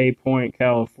Bay Point,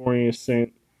 California,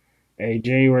 sent a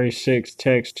January 6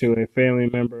 text to a family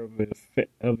member of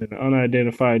an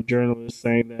unidentified journalist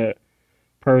saying that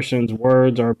person's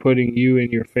words are putting you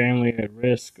and your family at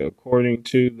risk, according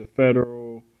to the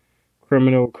federal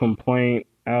criminal complaint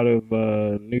out of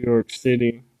New York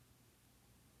City.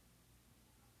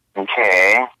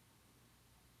 Okay.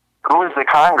 Who is the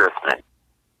congressman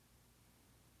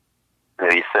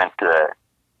that he sent?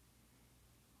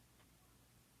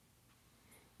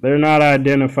 They're not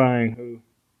identifying who.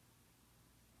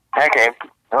 Okay.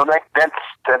 Well, that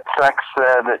sucks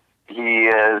that he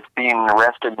is being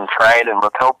arrested and tried, and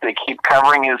let's hope they keep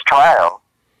covering his trial.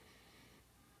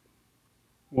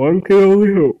 One can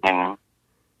only hope. And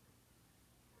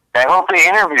I hope they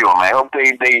interview him. I hope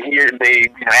they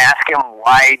ask him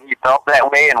why he felt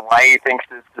that way and why he thinks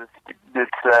this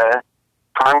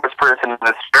congressperson and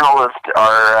this journalist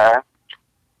are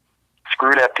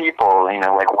screwed up people. You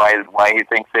know, like why he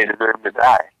thinks they deserve to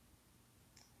die.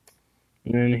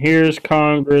 And then here's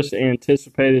Congress'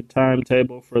 anticipated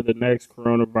timetable for the next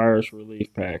coronavirus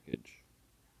relief package.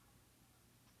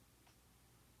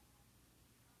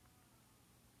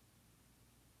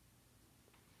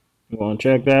 You want to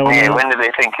check that one Yeah, out? when do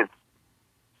they think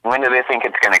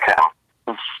it's going to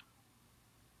come?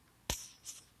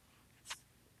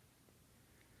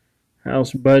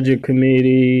 House Budget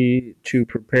Committee to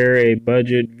prepare a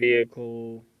budget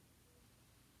vehicle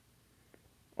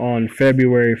on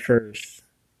February 1st.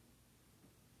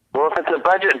 Well, if it's a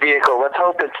budget vehicle, let's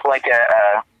hope it's like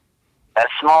a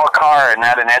small car and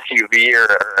not an SUV or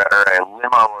a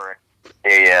limo or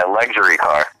a luxury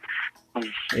car.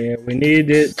 Yeah, we need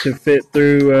it to fit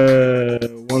through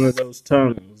one of those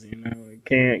tunnels. You know, it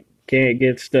can't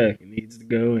get stuck. It needs to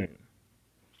go in.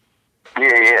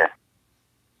 Yeah.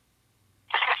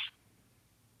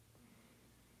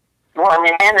 Well, I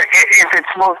mean, and if it's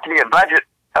supposed to be a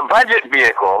budget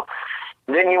vehicle,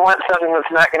 then you want something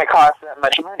that's not going to cost that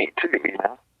much money, too, you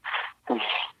know?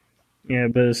 Yeah,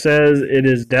 but it says it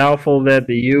is doubtful that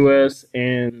the U.S.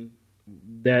 and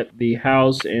that the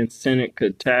House and Senate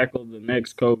could tackle the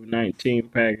next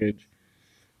COVID-19 package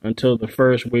until the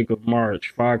first week of March,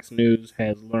 Fox News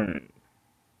has learned.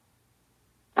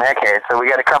 Okay, so we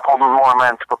got a couple more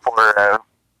months before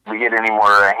we get any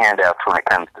more handouts when it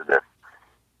comes to this.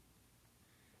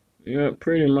 Yeah,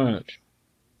 pretty much.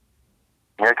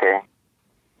 Okay.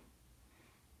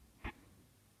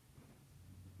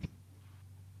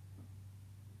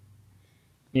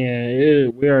 Yeah,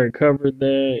 we already covered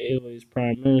that. Italy's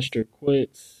prime minister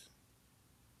quits.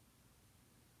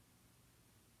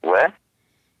 What?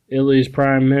 Italy's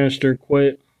prime minister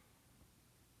quit.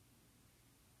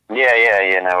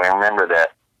 Yeah. No, I remember that.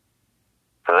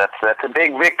 So that's a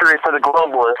big victory for the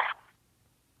globalists.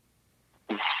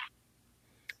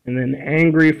 And then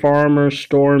angry farmers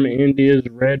storm India's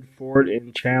Red Fort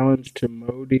in challenge to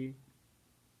Modi.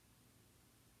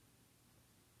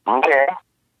 Okay.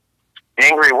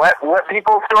 Angry what? What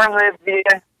people storm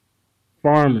the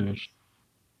Farmers.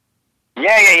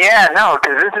 Yeah. No,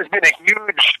 because this has been a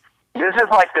huge. This is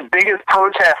like the biggest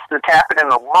protest that's happened in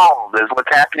the world. Is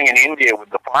what's happening in India with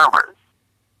the farmers.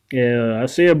 Yeah, I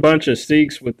see a bunch of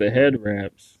Sikhs with the head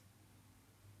wraps.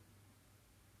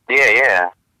 Yeah.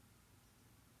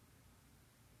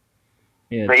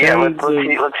 Yeah, But yeah,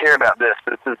 let's hear about this.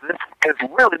 Because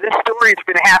really this story's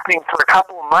been happening for a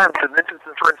couple of months, and this is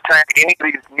the first time any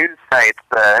of these news sites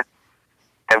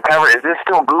have covered. Is this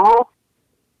still Google?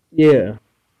 Yeah.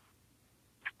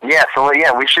 Yeah. So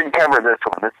yeah, we should cover this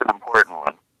one. This is an important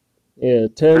one. Yeah,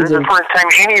 this is the first time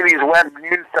any of these web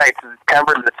news sites has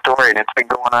covered the story, and it's been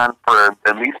going on for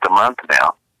at least a month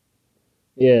now.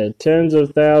 Yeah, tens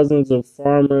of thousands of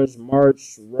farmers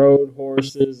marched, rode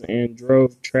horses, and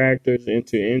drove tractors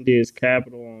into India's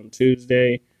capital on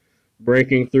Tuesday,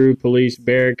 breaking through police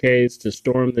barricades to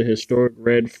storm the historic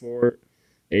Red Fort,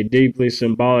 a deeply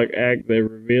symbolic act that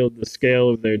revealed the scale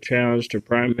of their challenge to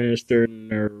Prime Minister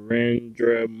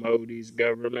Narendra Modi's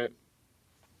government.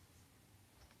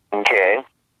 Okay.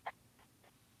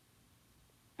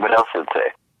 What else did it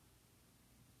say?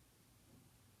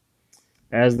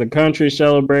 As the country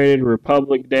celebrated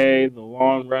Republic Day, the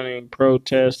long-running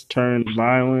protests turned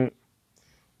violent,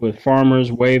 with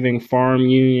farmers waving farm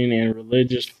union and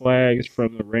religious flags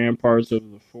from the ramparts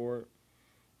of the fort,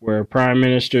 where prime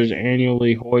ministers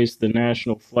annually hoist the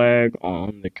national flag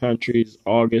on the country's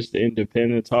August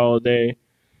independence holiday.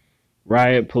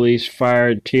 Riot police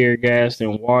fired tear gas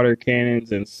and water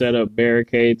cannons and set up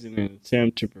barricades in an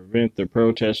attempt to prevent the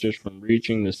protesters from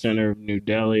reaching the center of New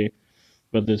Delhi,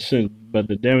 but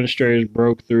the demonstrators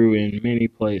broke through in many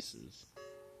places.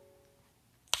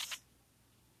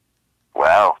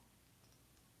 Wow.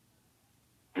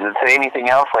 Does it say anything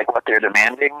else, like what they're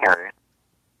demanding, or?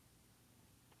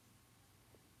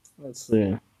 Let's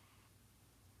see.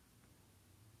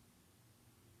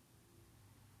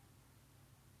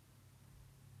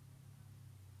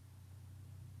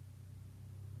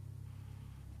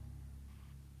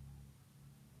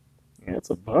 Yeah, it's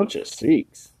a bunch of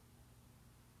Sikhs.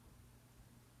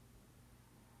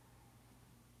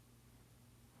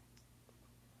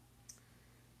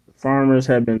 Farmers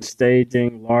have been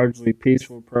staging largely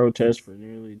peaceful protests for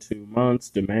nearly 2 months,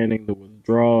 demanding the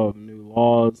withdrawal of new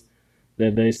laws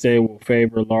that they say will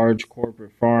favor large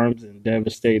corporate farms and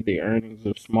devastate the earnings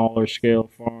of smaller scale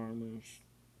farmers.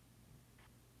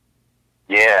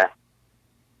 Yeah.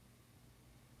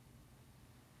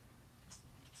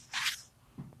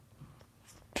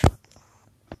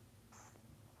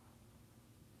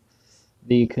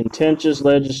 The contentious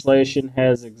legislation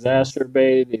has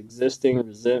exacerbated existing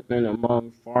resentment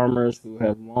among farmers who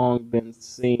have long been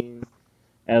seen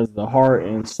as the heart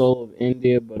and soul of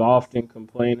India, but often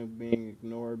complain of being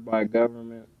ignored by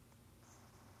government.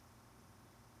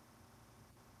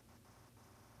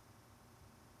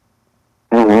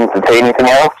 Does it say anything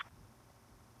else?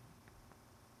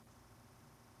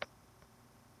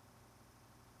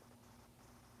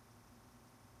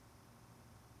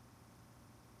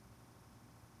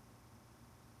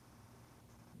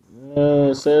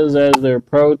 It says as their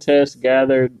protests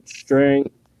gathered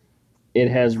strength,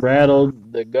 it has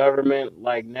rattled the government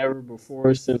like never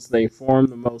before since they formed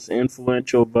the most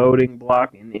influential voting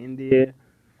bloc in India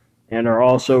and are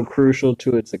also crucial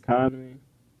to its economy.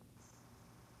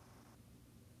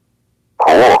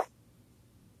 Cool.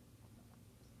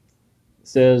 It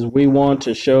says, we want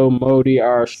to show Modi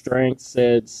our strength,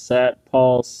 said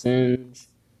Satpal Singh,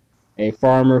 a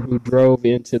farmer who drove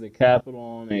into the capital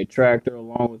on a tractor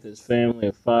along with his family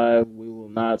of 5. We will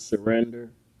not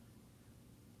surrender.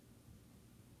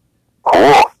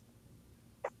 Cool.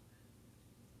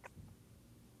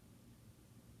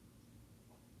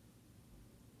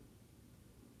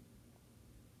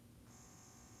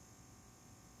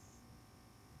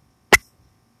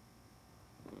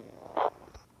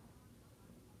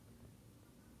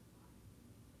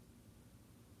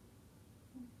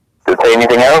 Does it say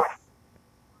anything else?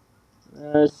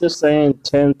 It's just saying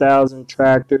 10,000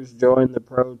 tractors joined the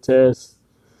protests.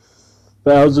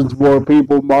 Thousands more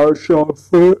people marched on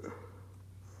foot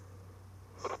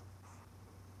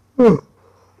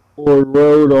or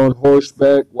rode on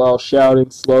horseback while shouting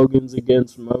slogans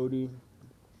against Modi.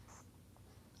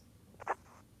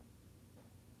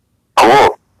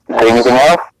 Cool. Does it say anything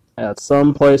else? At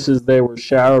some places, they were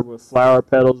showered with flower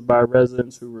petals by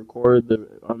residents who recorded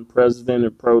the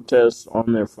unprecedented protests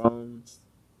on their phones.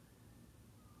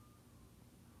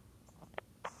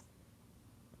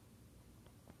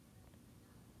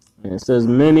 And it says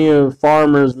many of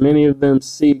them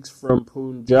Sikhs from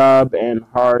Punjab and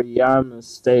Haryana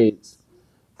states,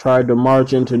 tried to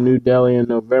march into New Delhi in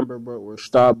November but were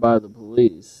stopped by the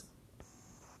police.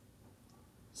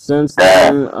 Since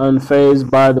then, unfazed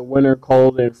by the winter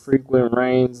cold and frequent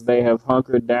rains, they have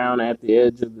hunkered down at the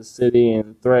edge of the city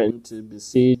and threatened to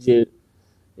besiege it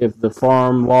if the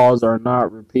farm laws are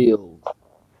not repealed.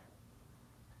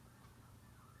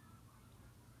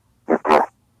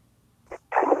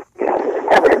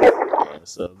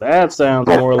 So that sounds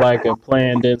more like a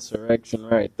planned insurrection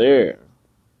right there.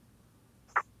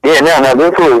 Yeah, no,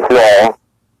 this was, this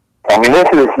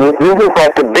is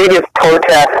like the biggest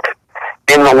protest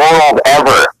in the world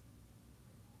ever.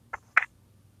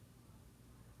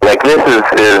 Like, this is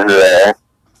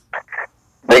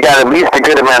they got at least a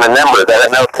good amount of numbers. I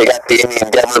don't know if they got the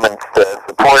Indian government's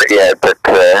support yet, but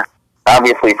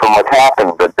obviously from what's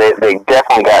happened, but they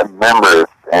definitely got members,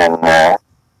 and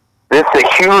this is a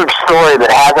huge story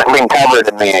that hasn't been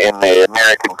covered in the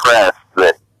American press.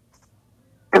 That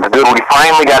it's good we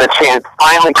finally got a chance,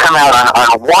 finally come out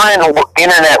on one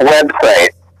internet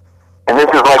website, and this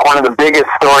is like one of the biggest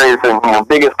stories and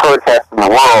biggest protests in the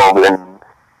world, and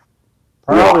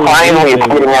finally it's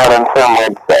getting out on some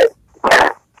website.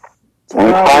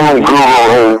 And finally Google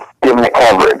has given it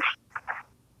coverage.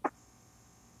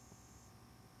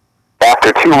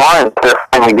 After 2 months, they're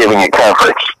finally giving it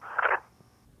coverage.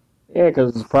 Yeah,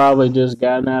 because it's probably just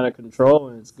gotten out of control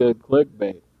and it's good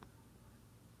clickbait.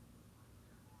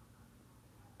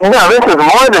 No, this is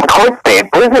more than clickbait.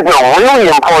 This is a really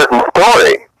important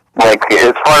story. Like,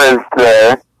 as far as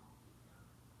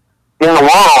in the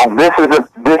world, this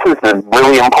is a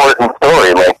really important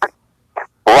story. Like,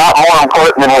 a lot more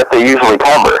important than what they usually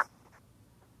cover.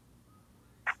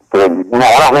 So, no,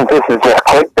 I don't think this is just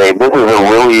clickbait. This is a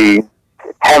really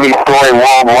heavy story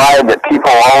worldwide that people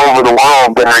all over the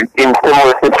world that are in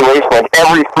similar situations, like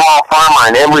every small farmer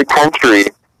in every country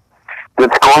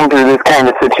that's going through this kind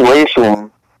of situation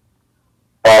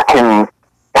can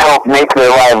help make their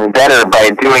lives better by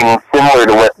doing similar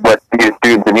to what these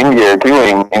dudes in India are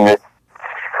doing in this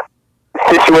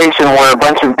situation where a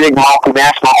bunch of big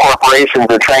multinational corporations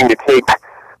are trying to take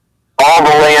all the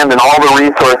land and all the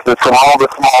resources from all the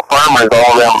small farmers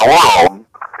all around the world.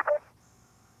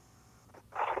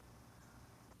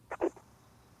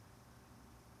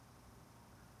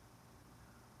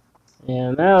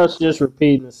 And now it's just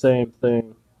repeating the same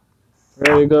thing.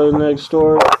 Ready to go to the next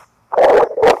story?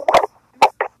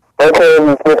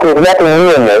 Okay, there's nothing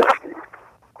new in this.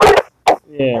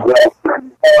 Yeah.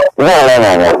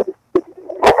 No.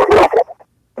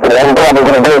 But I'm probably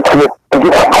going to go to the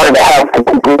part of the house to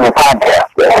do the podcast.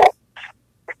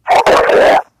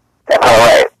 All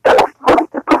right.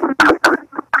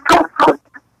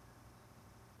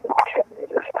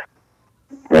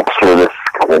 Make sure this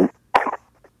is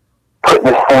put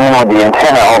this thing with the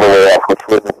antenna all the way up, which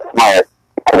wasn't smart,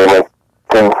 because it was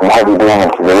doing some heavy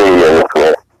damage to the radio this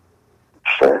way.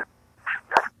 Sure.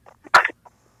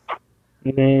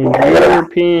 The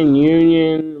European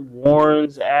Union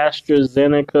warns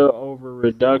AstraZeneca over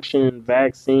reduction in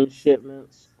vaccine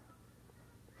shipments.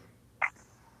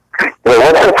 Wait,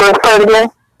 what's the first part again?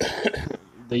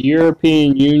 The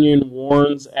European Union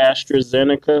warns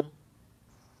AstraZeneca.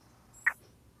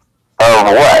 Of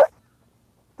what?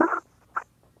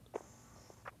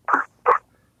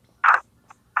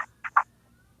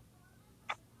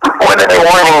 What are they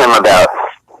warning them about?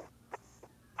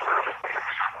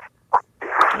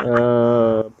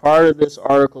 Part of this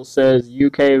article says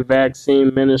UK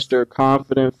vaccine minister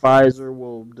confident Pfizer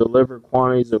will deliver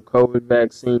quantities of COVID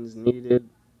vaccines needed.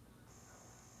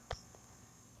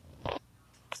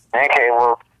 Okay,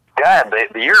 well, God,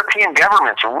 the European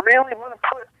governments really want to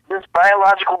put this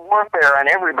biological warfare on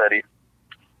everybody.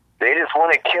 They just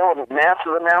want to kill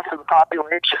massive amounts of the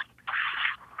population.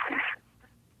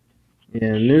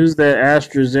 Yeah, news that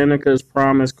AstraZeneca's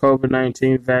promised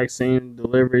COVID-19 vaccine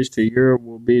deliveries to Europe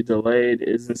will be delayed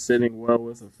isn't sitting well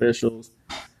with officials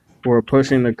who are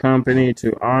pushing the company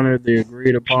to honor the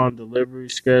agreed-upon delivery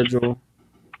schedule.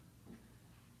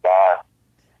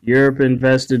 Europe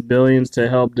invested billions to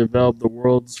help develop the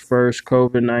world's first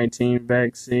COVID-19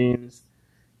 vaccines.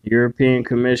 European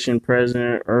Commission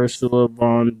President Ursula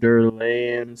von der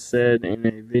Leyen said in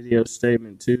a video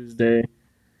statement Tuesday,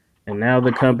 and now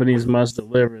the companies must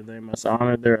deliver. They must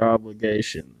honor their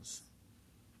obligations.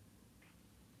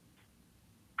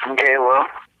 Okay, well,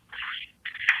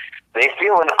 They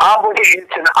feel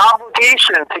it's an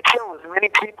obligation to kill as many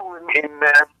people in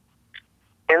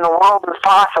the world as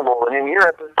possible and in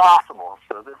Europe as possible.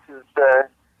 So this is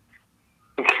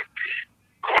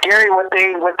scary what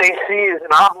they see as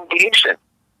an obligation.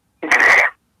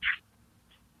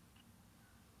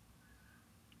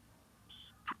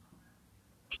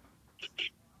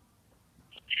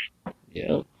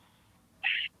 Yep.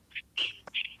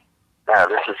 Now,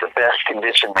 this is the best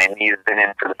condition my knee has been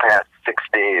in for the past 6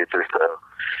 days or so.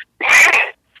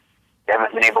 I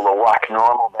haven't been able to walk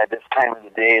normal by this time of the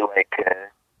day, like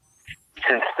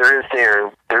since Thursday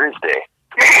or Thursday.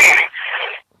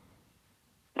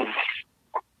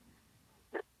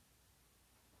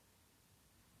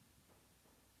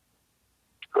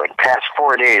 Like past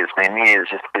 4 days, my knee has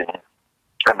just been.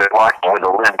 I've been walking with a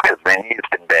limp because my knee's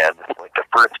been bad. This is like the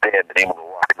first day I've been able to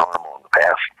walk normal in the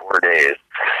past 4 days.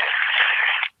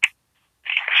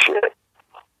 Shit.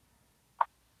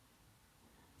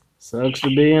 Sucks to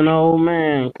be an old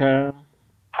man, Kyle.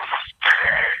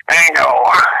 I know.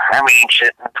 I mean,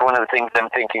 shit, that's one of the things I'm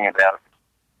thinking about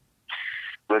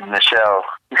with Michelle.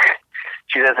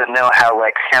 She doesn't know how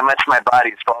much my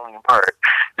body's falling apart.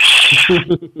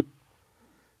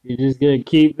 You're just gonna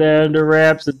keep that under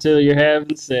wraps until you're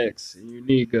having sex and your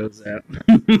knee goes out.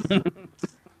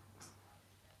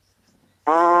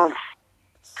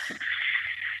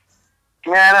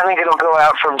 Yeah, I don't think it'll go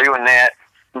out from doing that.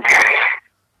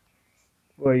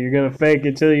 Well, you're gonna fake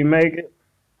it till you make it?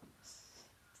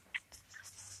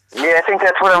 Yeah, I think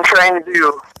that's what I'm trying to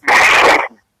do.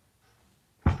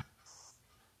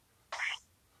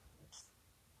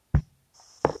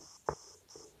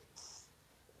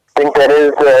 I think that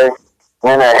is a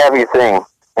heavy thing.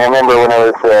 I remember when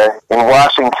I was in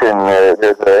Washington,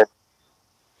 there's a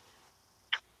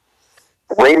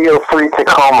Radio Free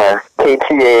Tacoma,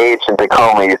 KTAH in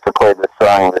Tacoma used to play this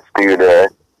song. This dude,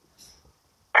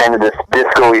 kind of this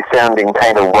disco-y sounding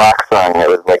kind of rock song that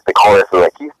was like the chorus was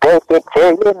like, you take it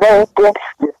till you make it,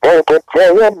 you take it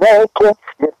till you make it,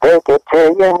 you take it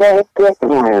till you make it.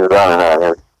 And it was on and on. It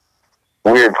was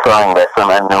a weird song by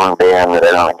some unknown band that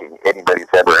I don't think anybody's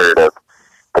ever heard of,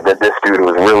 but that this dude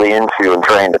was really into and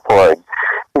trying to plug.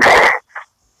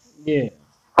 Yeah.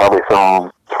 Probably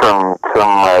some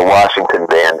Washington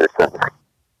band or something.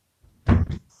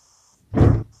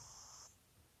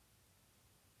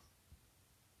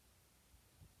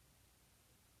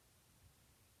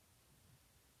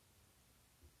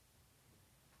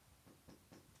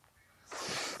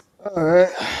 Alright.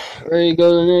 Ready to go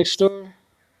to the next story?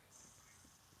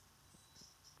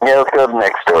 Yeah, let's go to the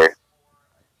next story.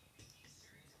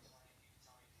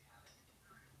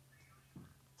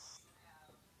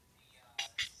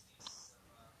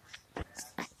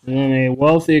 And then a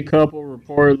wealthy couple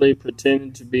reportedly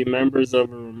pretended to be members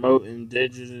of a remote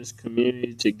indigenous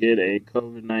community to get a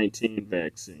COVID-19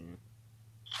 vaccine.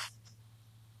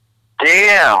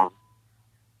 Damn.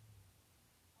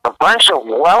 A bunch of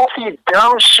wealthy,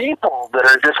 dumb sheeple that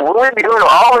are just willing to go to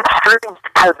all extremes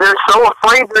because they're so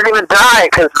afraid they're going to die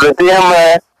because the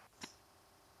damn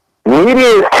media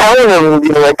is telling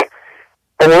them, like,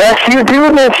 unless you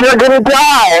do this, you're going to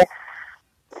die.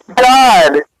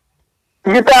 God.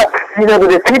 You thought,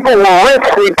 that if people were rich,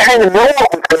 they'd kind of know what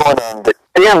was going on. But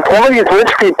damn, some of these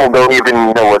rich people don't even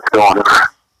know what's going on.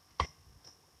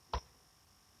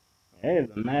 Hey,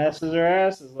 the masses are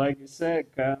asses, like you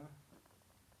said, Kyle.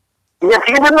 Yes,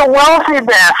 even the wealthy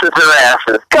masses are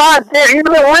asses. God damn,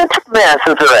 even the rich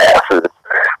masses are asses.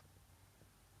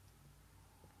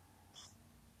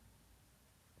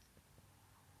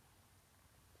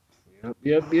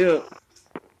 Yep.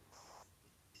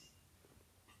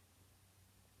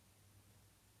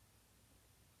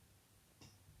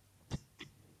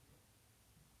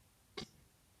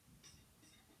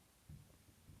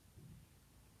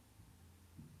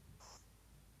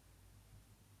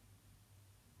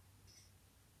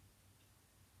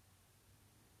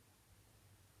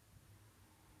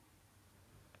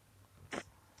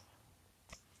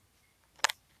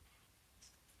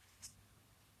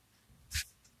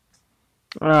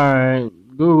 Alright,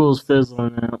 Google's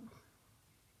fizzling out.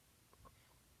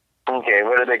 Okay,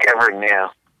 what are they covering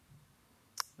now?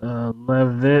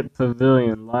 Levitt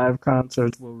Pavilion. Live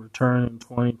concerts will return in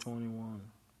 2021.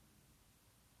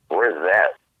 Where's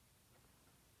that?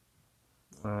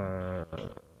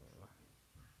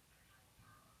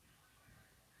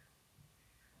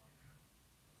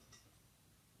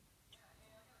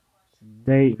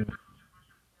 Dayton.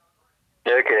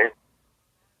 Okay.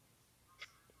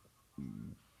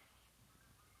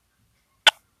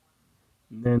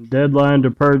 Then deadline to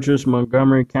purchase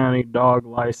Montgomery County dog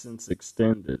license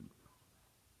extended.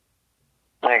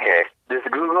 Okay. This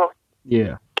Google?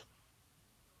 Yeah.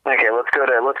 Okay, let's go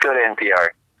to NPR.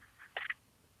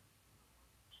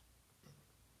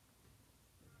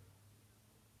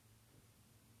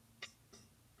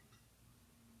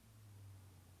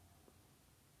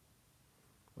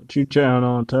 What you chowing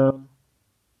on, Tyler?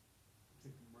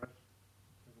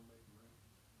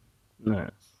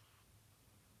 Nice.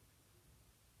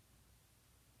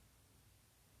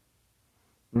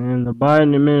 And the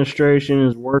Biden administration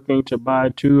is working to buy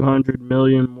 200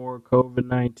 million more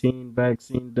COVID-19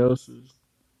 vaccine doses.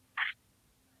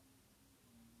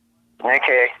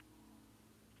 Okay.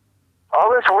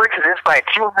 All this works is just by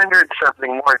 200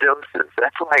 something more doses.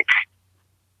 That's like,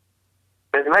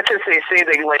 as much as they say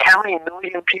they, like, how many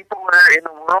million people are in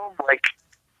the world? Like,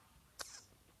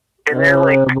 and they're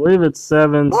like, I believe it's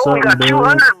 7 well, we something got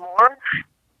billion. 200 more.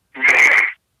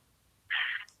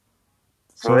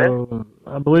 So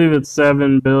I believe it's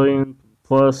 7 billion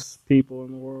plus people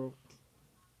in the world.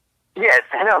 Yes,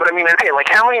 I know, but I mean, okay, like,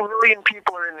 how many million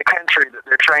people are in the country that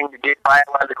they're trying to get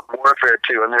biological warfare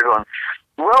to, and they're going,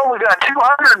 well, we got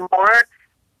 200 more.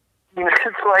 You know,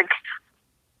 it's like,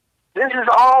 this is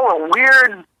all a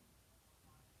weird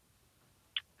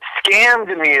scam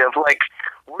to me of, like,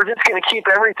 we're just going to keep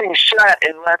everything shut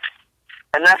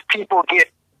unless people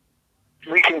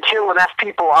we can kill enough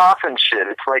people off and shit.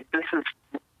 It's like, this is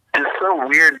just so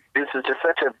weird. This is just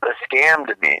such a scam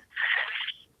to me.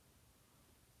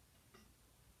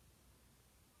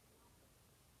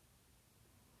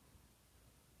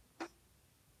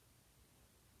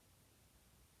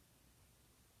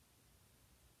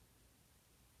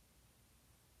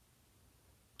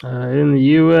 In the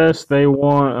U.S., they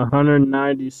want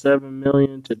 197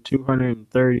 million to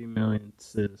 230 million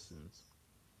citizens.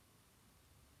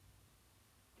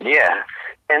 Yeah.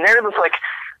 And they're just like,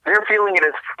 they're feeling it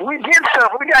as, we did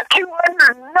something. We got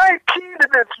 219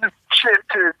 of this shit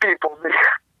to people.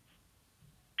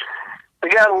 They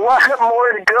got a lot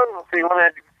more to go if they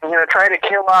want to, try to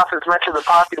kill off as much of the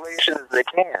population as they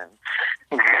can.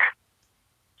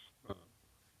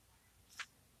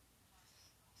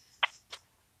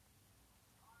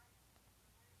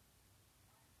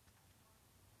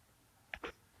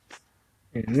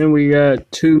 And then we got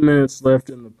 2 minutes left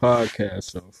in the podcast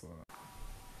so far.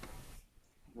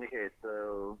 Okay,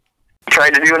 so try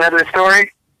to do another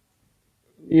story?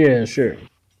 Yeah, sure.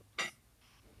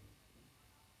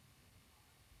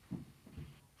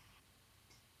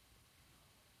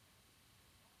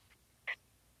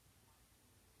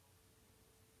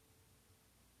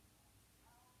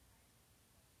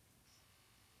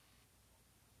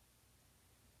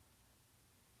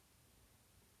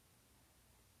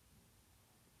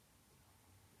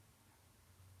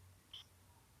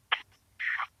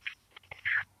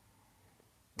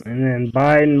 And then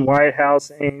Biden White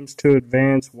House aims to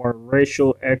advance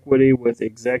racial equity with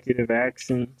executive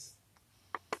actions.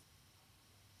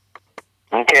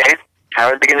 Okay, how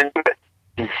are they going to do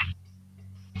it?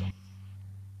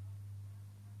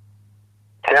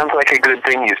 Sounds like a good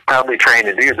thing. He's probably trying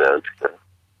to do those. So.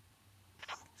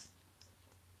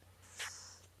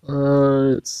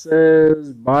 It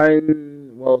says Biden,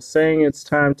 saying it's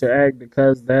time to act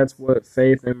because that's what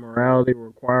faith and morality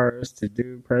require us to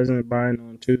do. President Biden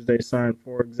on Tuesday signed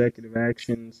 4 executive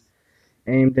actions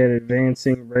aimed at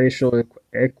advancing racial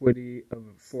equity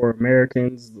for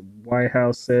Americans. The White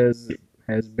House says it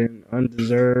has been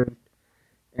undeserved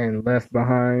and left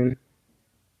behind.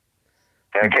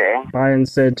 Okay. Biden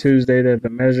said Tuesday that the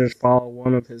measures follow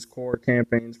one of his core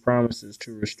campaign's promises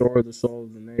to restore the soul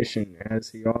of the nation, as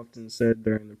he often said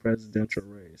during the presidential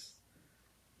race.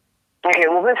 Okay,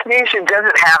 well, this nation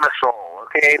doesn't have a soul,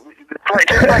 okay? It's like,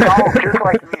 just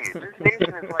like me. This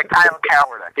nation is like Kyle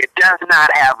Kaepernick. It does not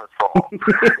have a soul.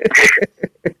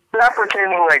 Stop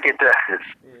pretending like it does.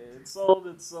 Yeah, it sold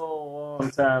its soul a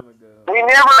long time ago. We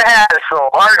never had a soul.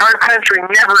 Our country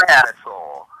never had a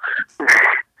soul.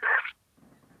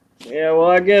 Yeah,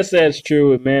 well, I guess that's true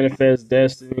with Manifest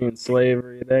Destiny and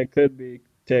slavery. That could be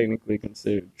technically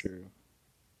considered true.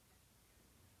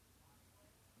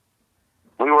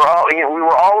 We were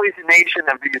always a nation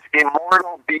of these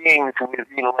immortal beings with,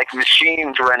 like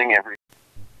machines running everything.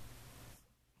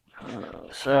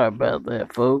 Sorry about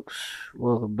that, folks.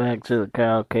 Welcome back to the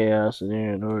Kyle Chaos and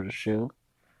Aaron Order Show.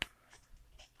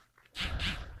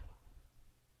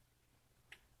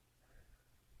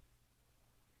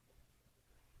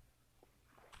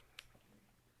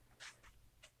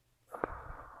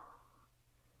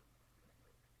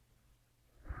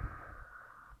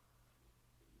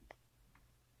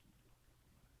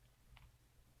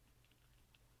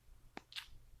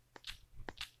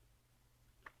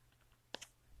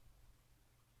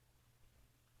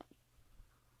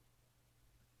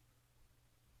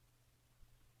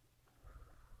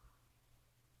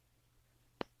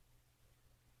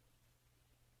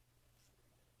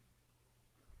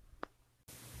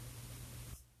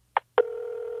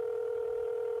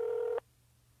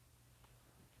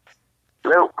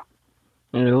 Hello?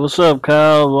 Yeah, what's up,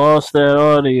 Kyle? Lost that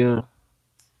audio.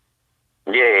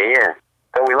 Yeah.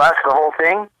 So we lost the whole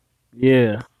thing?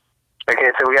 Yeah.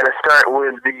 Okay, so we gotta start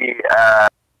with the,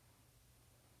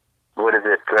 what is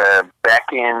it,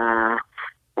 back in,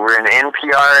 we're in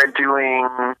NPR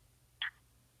doing,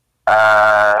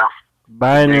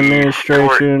 Biden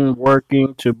administration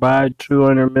working to buy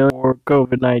 200 million more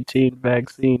COVID-19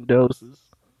 vaccine doses.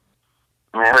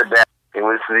 I heard that. It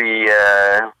was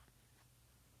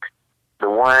the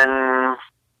one,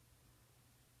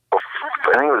 I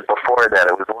think it was before that.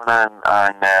 It was the one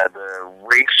on the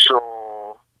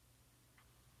racial,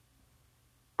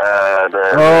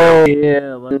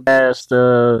 Passed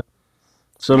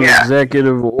some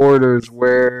executive orders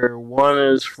where one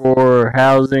is for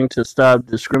housing to stop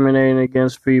discriminating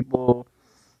against people.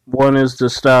 One is to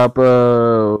stop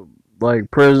like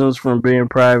prisons from being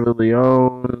privately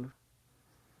owned.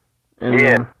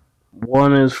 And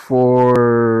one is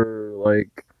for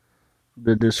like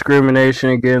the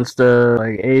discrimination against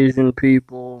like Asian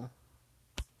people.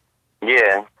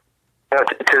 Yeah. No,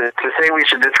 to say we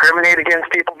should discriminate against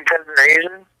people because they're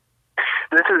Asian?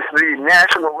 This is the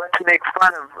national let's make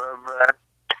fun of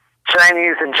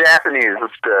Chinese and Japanese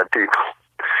people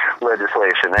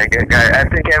legislation. I think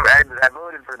I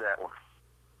voted for that one.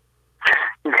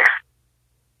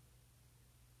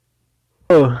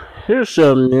 Oh, here's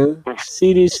something new.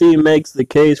 CDC makes the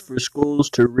case for schools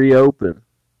to reopen.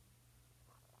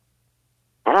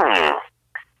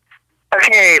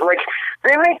 Okay, like,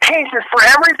 they make cases for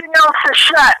everything else to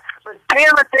shut, but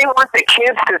damn it, they want the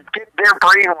kids to get their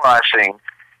brainwashing.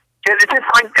 It's just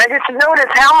like, I just notice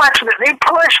how much that they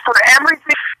push for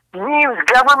everything means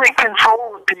government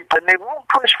control of people, and they won't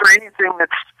push for anything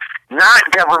that's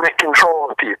not government control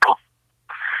of people.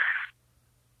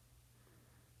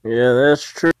 Yeah, that's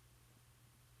true.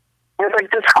 It's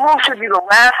like the school should be the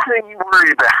last thing you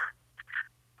worry about.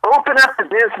 Open up the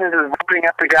businesses, opening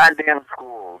up the goddamn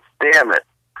schools. Damn it.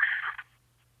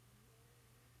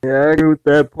 Yeah, I agree with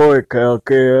that point, Kyle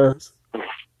Chaos.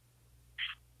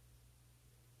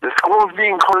 The schools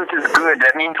being closed is good.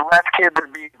 That means less kids are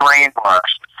being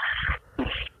brainwashed.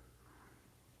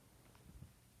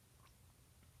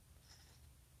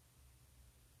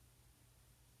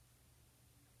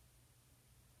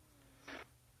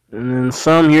 And then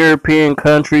some European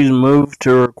countries moved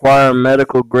to require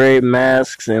medical grade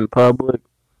masks in public.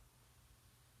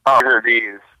 Oh, these are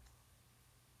these.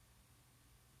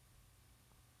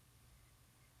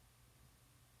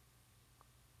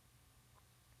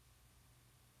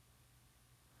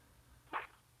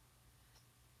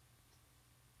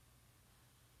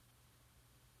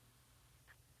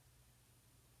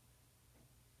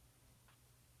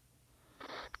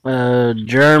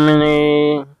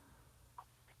 Germany.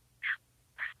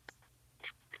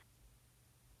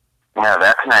 No,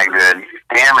 that's not good.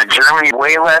 Damn it, Germany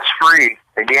way less free.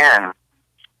 Again.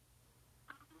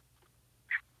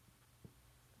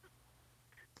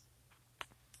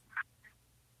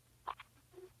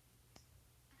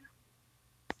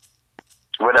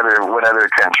 What other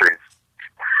countries?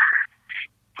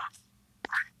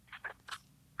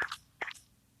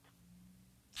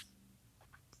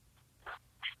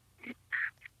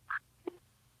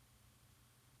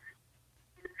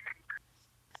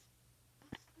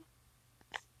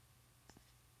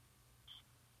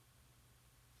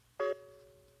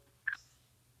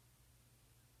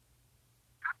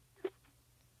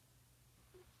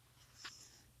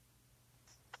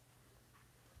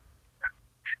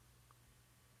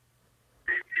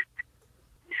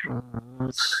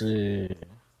 Let's see.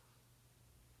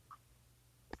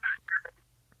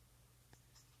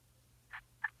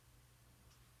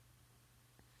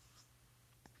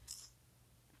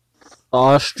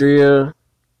 Austria.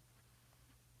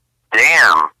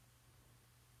 Damn.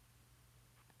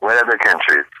 What other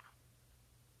countries?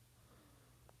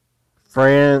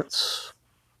 France.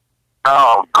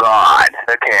 Oh, God.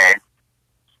 Okay.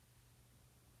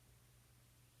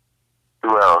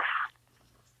 Who else?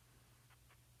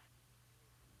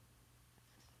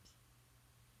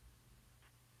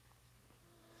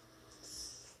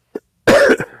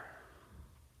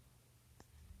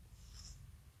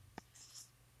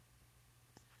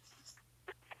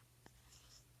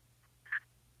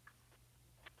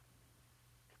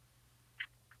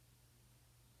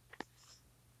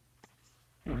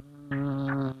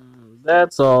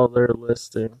 That's all they're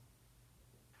listing.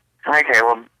 Okay,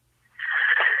 well,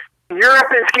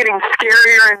 Europe is getting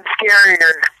scarier and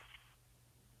scarier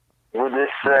with this,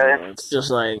 It's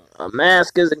just like, a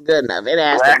mask isn't good enough. It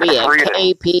has to be a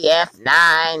KPF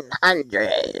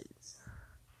 900.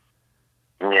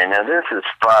 Yeah, no, this is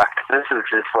fucked. This is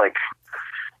just like,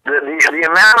 the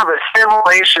amount of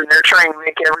assimilation they're trying to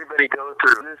make everybody go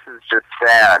through, this is just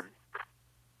sad.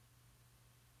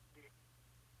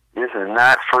 This is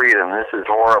not freedom. This is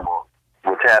horrible.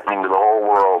 What's happening to the whole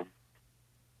world.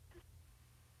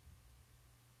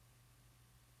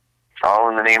 All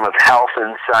in the name of health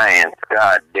and science.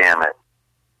 God damn it.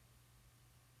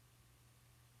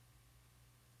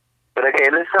 But okay,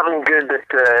 there's something good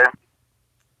that,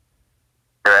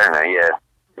 I don't know, yeah.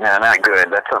 No, not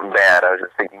good. That's something bad. I was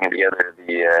just thinking of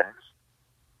the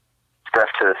stuff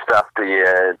to stop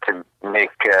to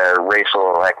make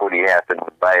racial equity happen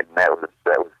with Biden. That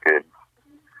was good.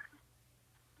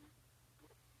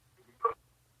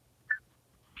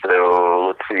 So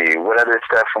let's see, what other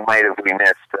stuff might have we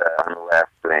missed on the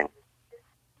last thing?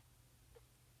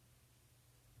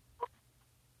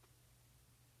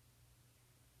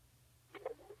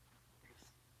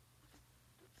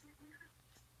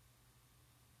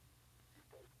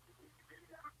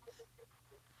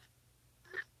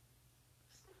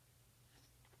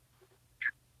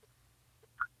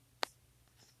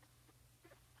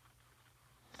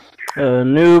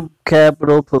 New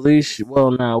Capitol Police.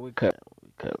 Well, no, we covered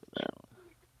that one.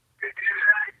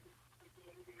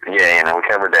 Yeah, we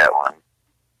covered that one. I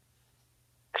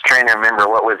was trying to remember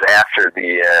what was after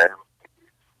the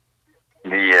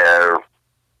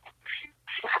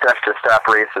stuff to stop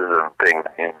racism thing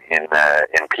in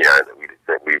NPR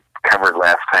that we covered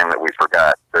last time that we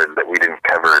forgot, or that we didn't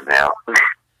cover it now.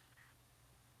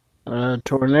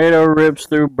 Tornado rips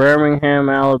through Birmingham,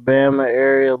 Alabama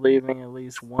area, leaving at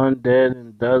least one dead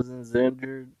and dozens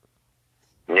injured.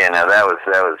 Yeah, no, that was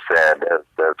sad. That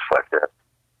was fucked up.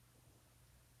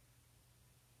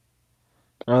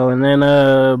 Oh, and then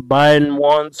Biden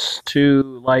wants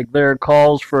to, there are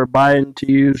calls for Biden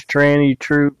to use tranny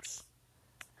troops.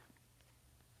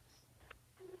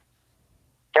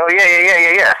 Oh,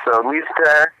 yeah. So at least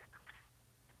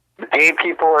the gay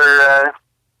people are,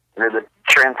 the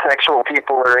transsexual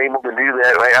people are able to do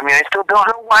that. I mean, I still don't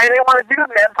know why they want to do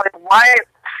that. Like, why,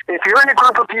 if you're in a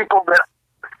group of people that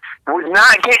would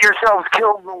not get yourselves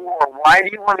killed in the war, why do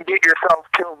you want to get yourselves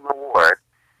killed in the war?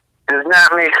 Does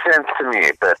not make sense to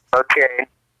me, but okay.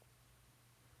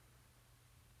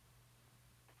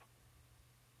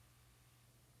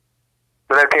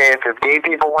 But okay, if gay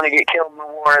people want to get killed in the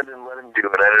war, then let them do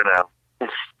it. I don't know.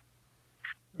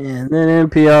 Yeah, and then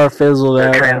NPR fizzled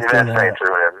out after that.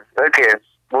 Or whatever. Okay,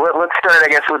 well, let's start, I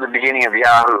guess, with the beginning of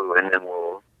Yahoo, and then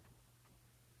we'll...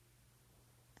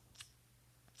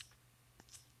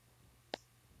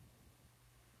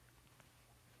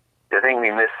 I think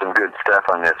we missed some good stuff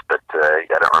on this, but I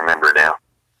don't remember now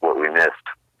what we missed.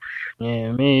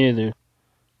 Yeah, me either.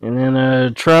 And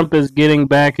then Trump is getting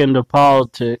back into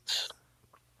politics.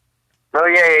 Oh,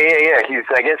 yeah.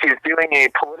 I guess he's doing a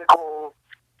political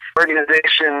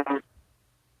organization.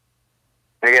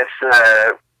 I guess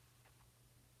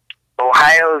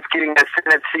Ohio's getting a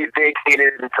Senate seat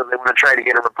vacated, and so they want to try to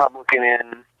get a Republican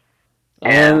in.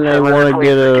 And they want to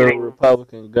get a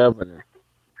Republican governor.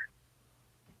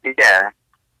 Yeah.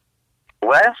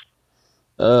 What?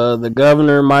 The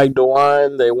governor, Mike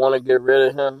DeWine, they want to get rid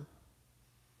of him.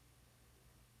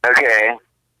 Okay.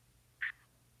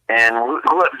 And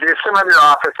look, there's some other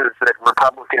offices that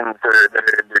Republicans they're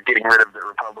getting rid of that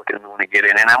Republicans want to get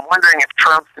in. And I'm wondering if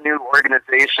Trump's new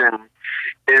organization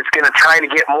is going to try to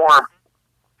get more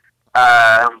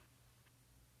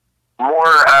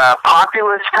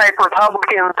populist type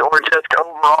Republicans, or just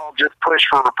overall just push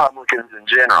for Republicans in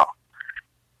general.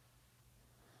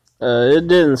 It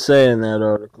didn't say in that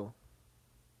article.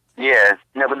 Yeah,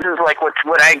 no, but this is like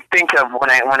what I think of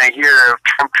when I hear of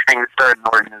Trump trying to start an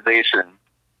organization.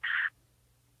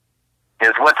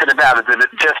 Is what's it about? Is it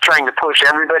just trying to push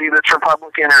everybody that's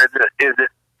Republican, or is it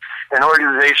an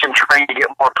organization trying to get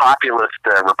more populist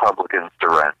Republicans to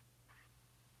run?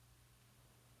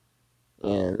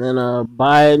 And then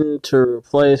Biden to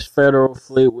replace federal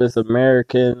fleet with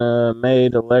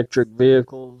American-made electric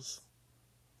vehicles.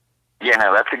 Yeah,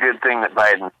 no, that's a good thing that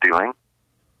Biden's doing.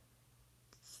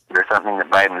 There's something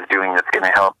that Biden's doing that's going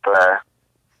to help us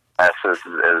as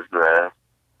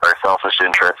our selfish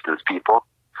interest as people.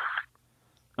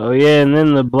 Oh, yeah, and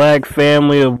then the black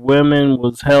family of women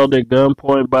was held at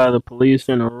gunpoint by the police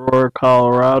in Aurora,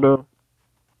 Colorado.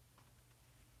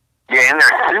 Yeah, and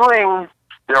they're suing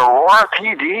the Aurora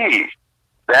PD.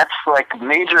 That's like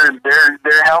major,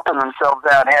 they're helping themselves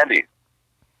out heavy.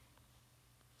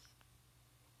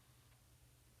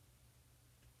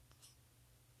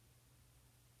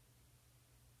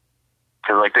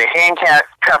 So, like, they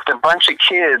handcuffed a bunch of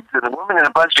kids, and a woman and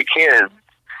a bunch of kids,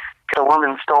 because a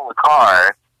woman stole a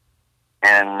car,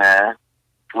 and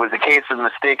it was a case of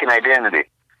mistaken identity.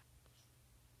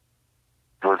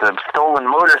 It was a stolen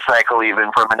motorcycle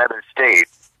even from another state,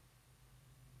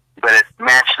 but it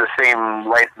matched the same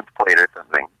license plate or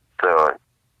something. So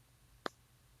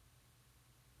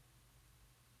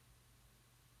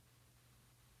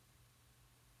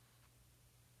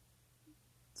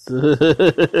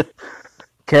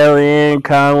Kellyanne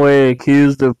Conway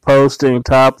accused of posting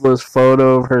topless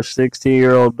photo of her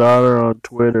 16-year-old daughter on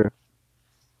Twitter.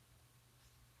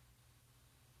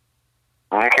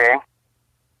 okay.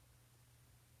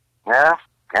 Yeah,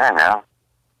 I don't know.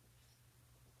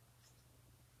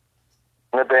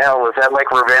 What the hell was that? Like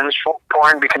revenge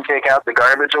porn? We can take out the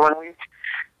garbage one week.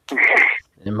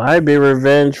 It might be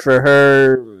revenge for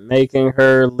her making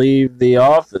her leave the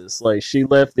office. Like, she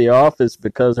left the office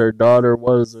because her daughter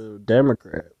was a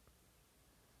Democrat.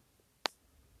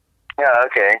 Yeah,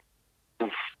 okay.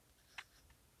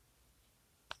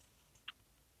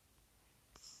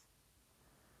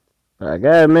 I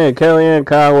gotta admit, Kellyanne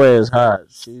Conway is hot.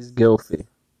 She's guilty.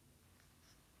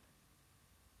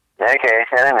 Okay,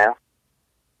 I don't know.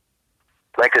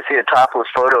 I'd like to see a topless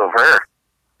photo of her.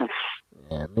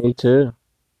 Yeah, me too.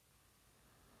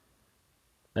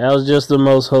 That was just the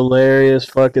most hilarious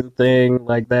fucking thing.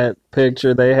 Like that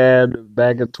picture they had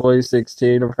back in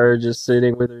 2016 of her just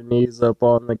sitting with her knees up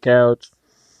on the couch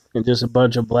and just a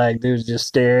bunch of black dudes just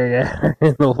staring at her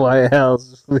in the White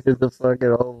House in the fucking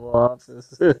Oval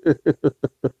Office.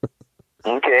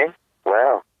 Okay,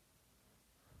 wow.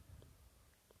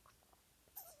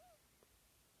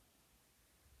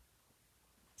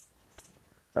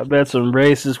 I bet some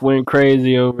racists went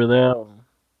crazy over that one.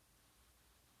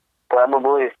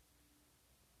 Probably.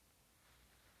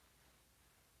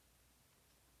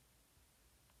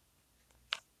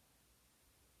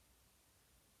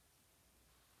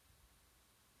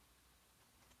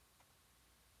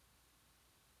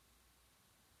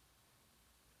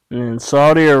 And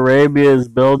Saudi Arabia is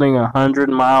building a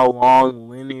 100-mile long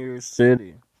linear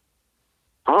city.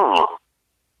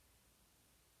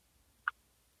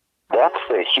 That's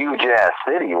a huge ass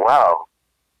city. Wow.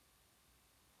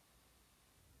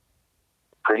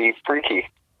 Pretty freaky.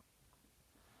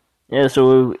 Yeah,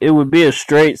 so it would be a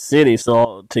straight city,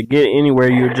 so to get anywhere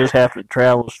you would just have to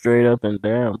travel straight up and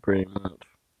down pretty much.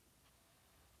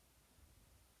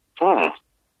 What is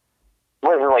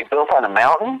it, like built on a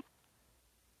mountain?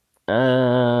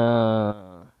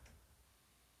 Oh,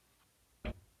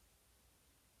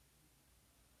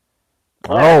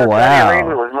 Saudi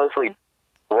Arabia wow. was mostly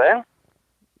what?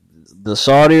 The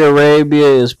Saudi Arabia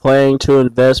is planning to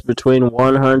invest between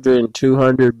 100 and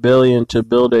 200 billion to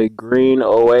build a green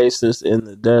oasis in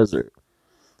the desert.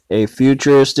 A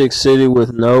futuristic city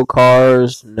with no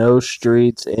cars, no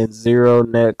streets, and zero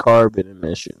net carbon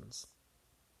emissions.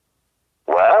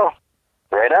 Wow.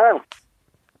 Right on.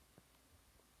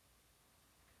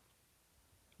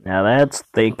 Now that's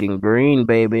thinking green,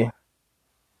 baby.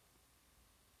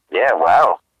 Yeah,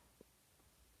 wow.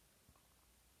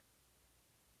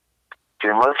 If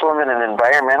you're Muslim and an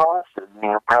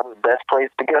environmentalist, probably the best place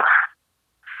to go.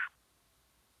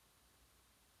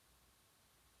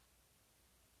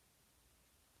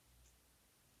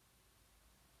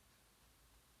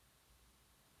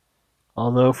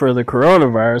 Although for the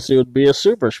coronavirus, it would be a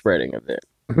super spreading event.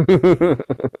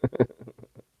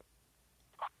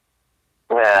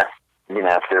 Yeah,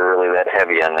 if they're really that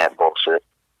heavy on that bullshit.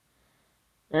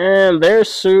 And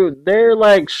they're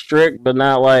like strict, but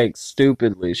not like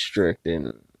stupidly strict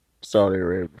in Saudi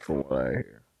Arabia, from what I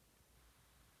hear.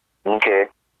 Okay.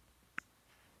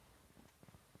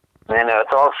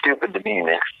 It's all stupid to me,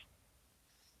 man.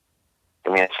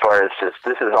 As far as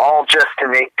this is all just to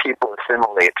make people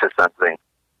assimilate to something.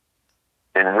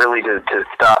 And really to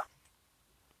stop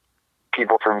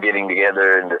people from getting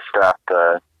together and to stop,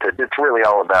 it's really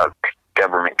all about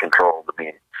government control to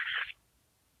me.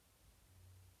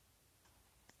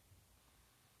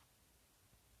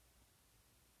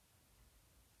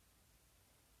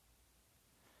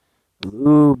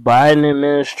 Ooh, Biden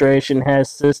administration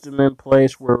has system in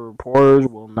place where reporters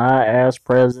will not ask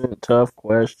president tough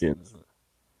questions.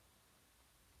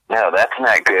 No, that's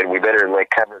not good. We better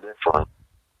cover this one.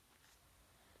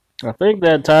 I think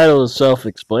that title is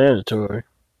self-explanatory.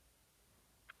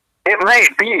 It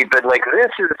might be, but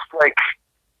this is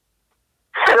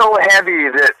so heavy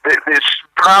that this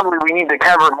probably we need to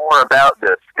cover more about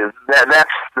this because that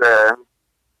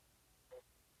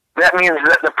means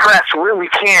that the press really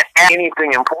can't add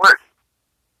anything important.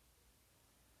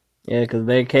 Yeah, because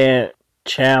they can't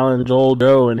challenge old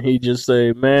Joe and he just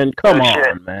say, man, come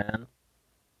on, man.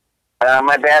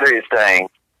 My battery's dying.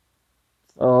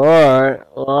 Oh, alright.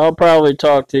 Well, I'll probably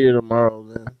talk to you tomorrow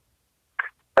then.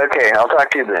 Okay, I'll talk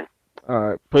to you then.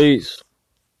 Alright, peace.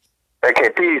 Okay,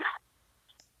 peace.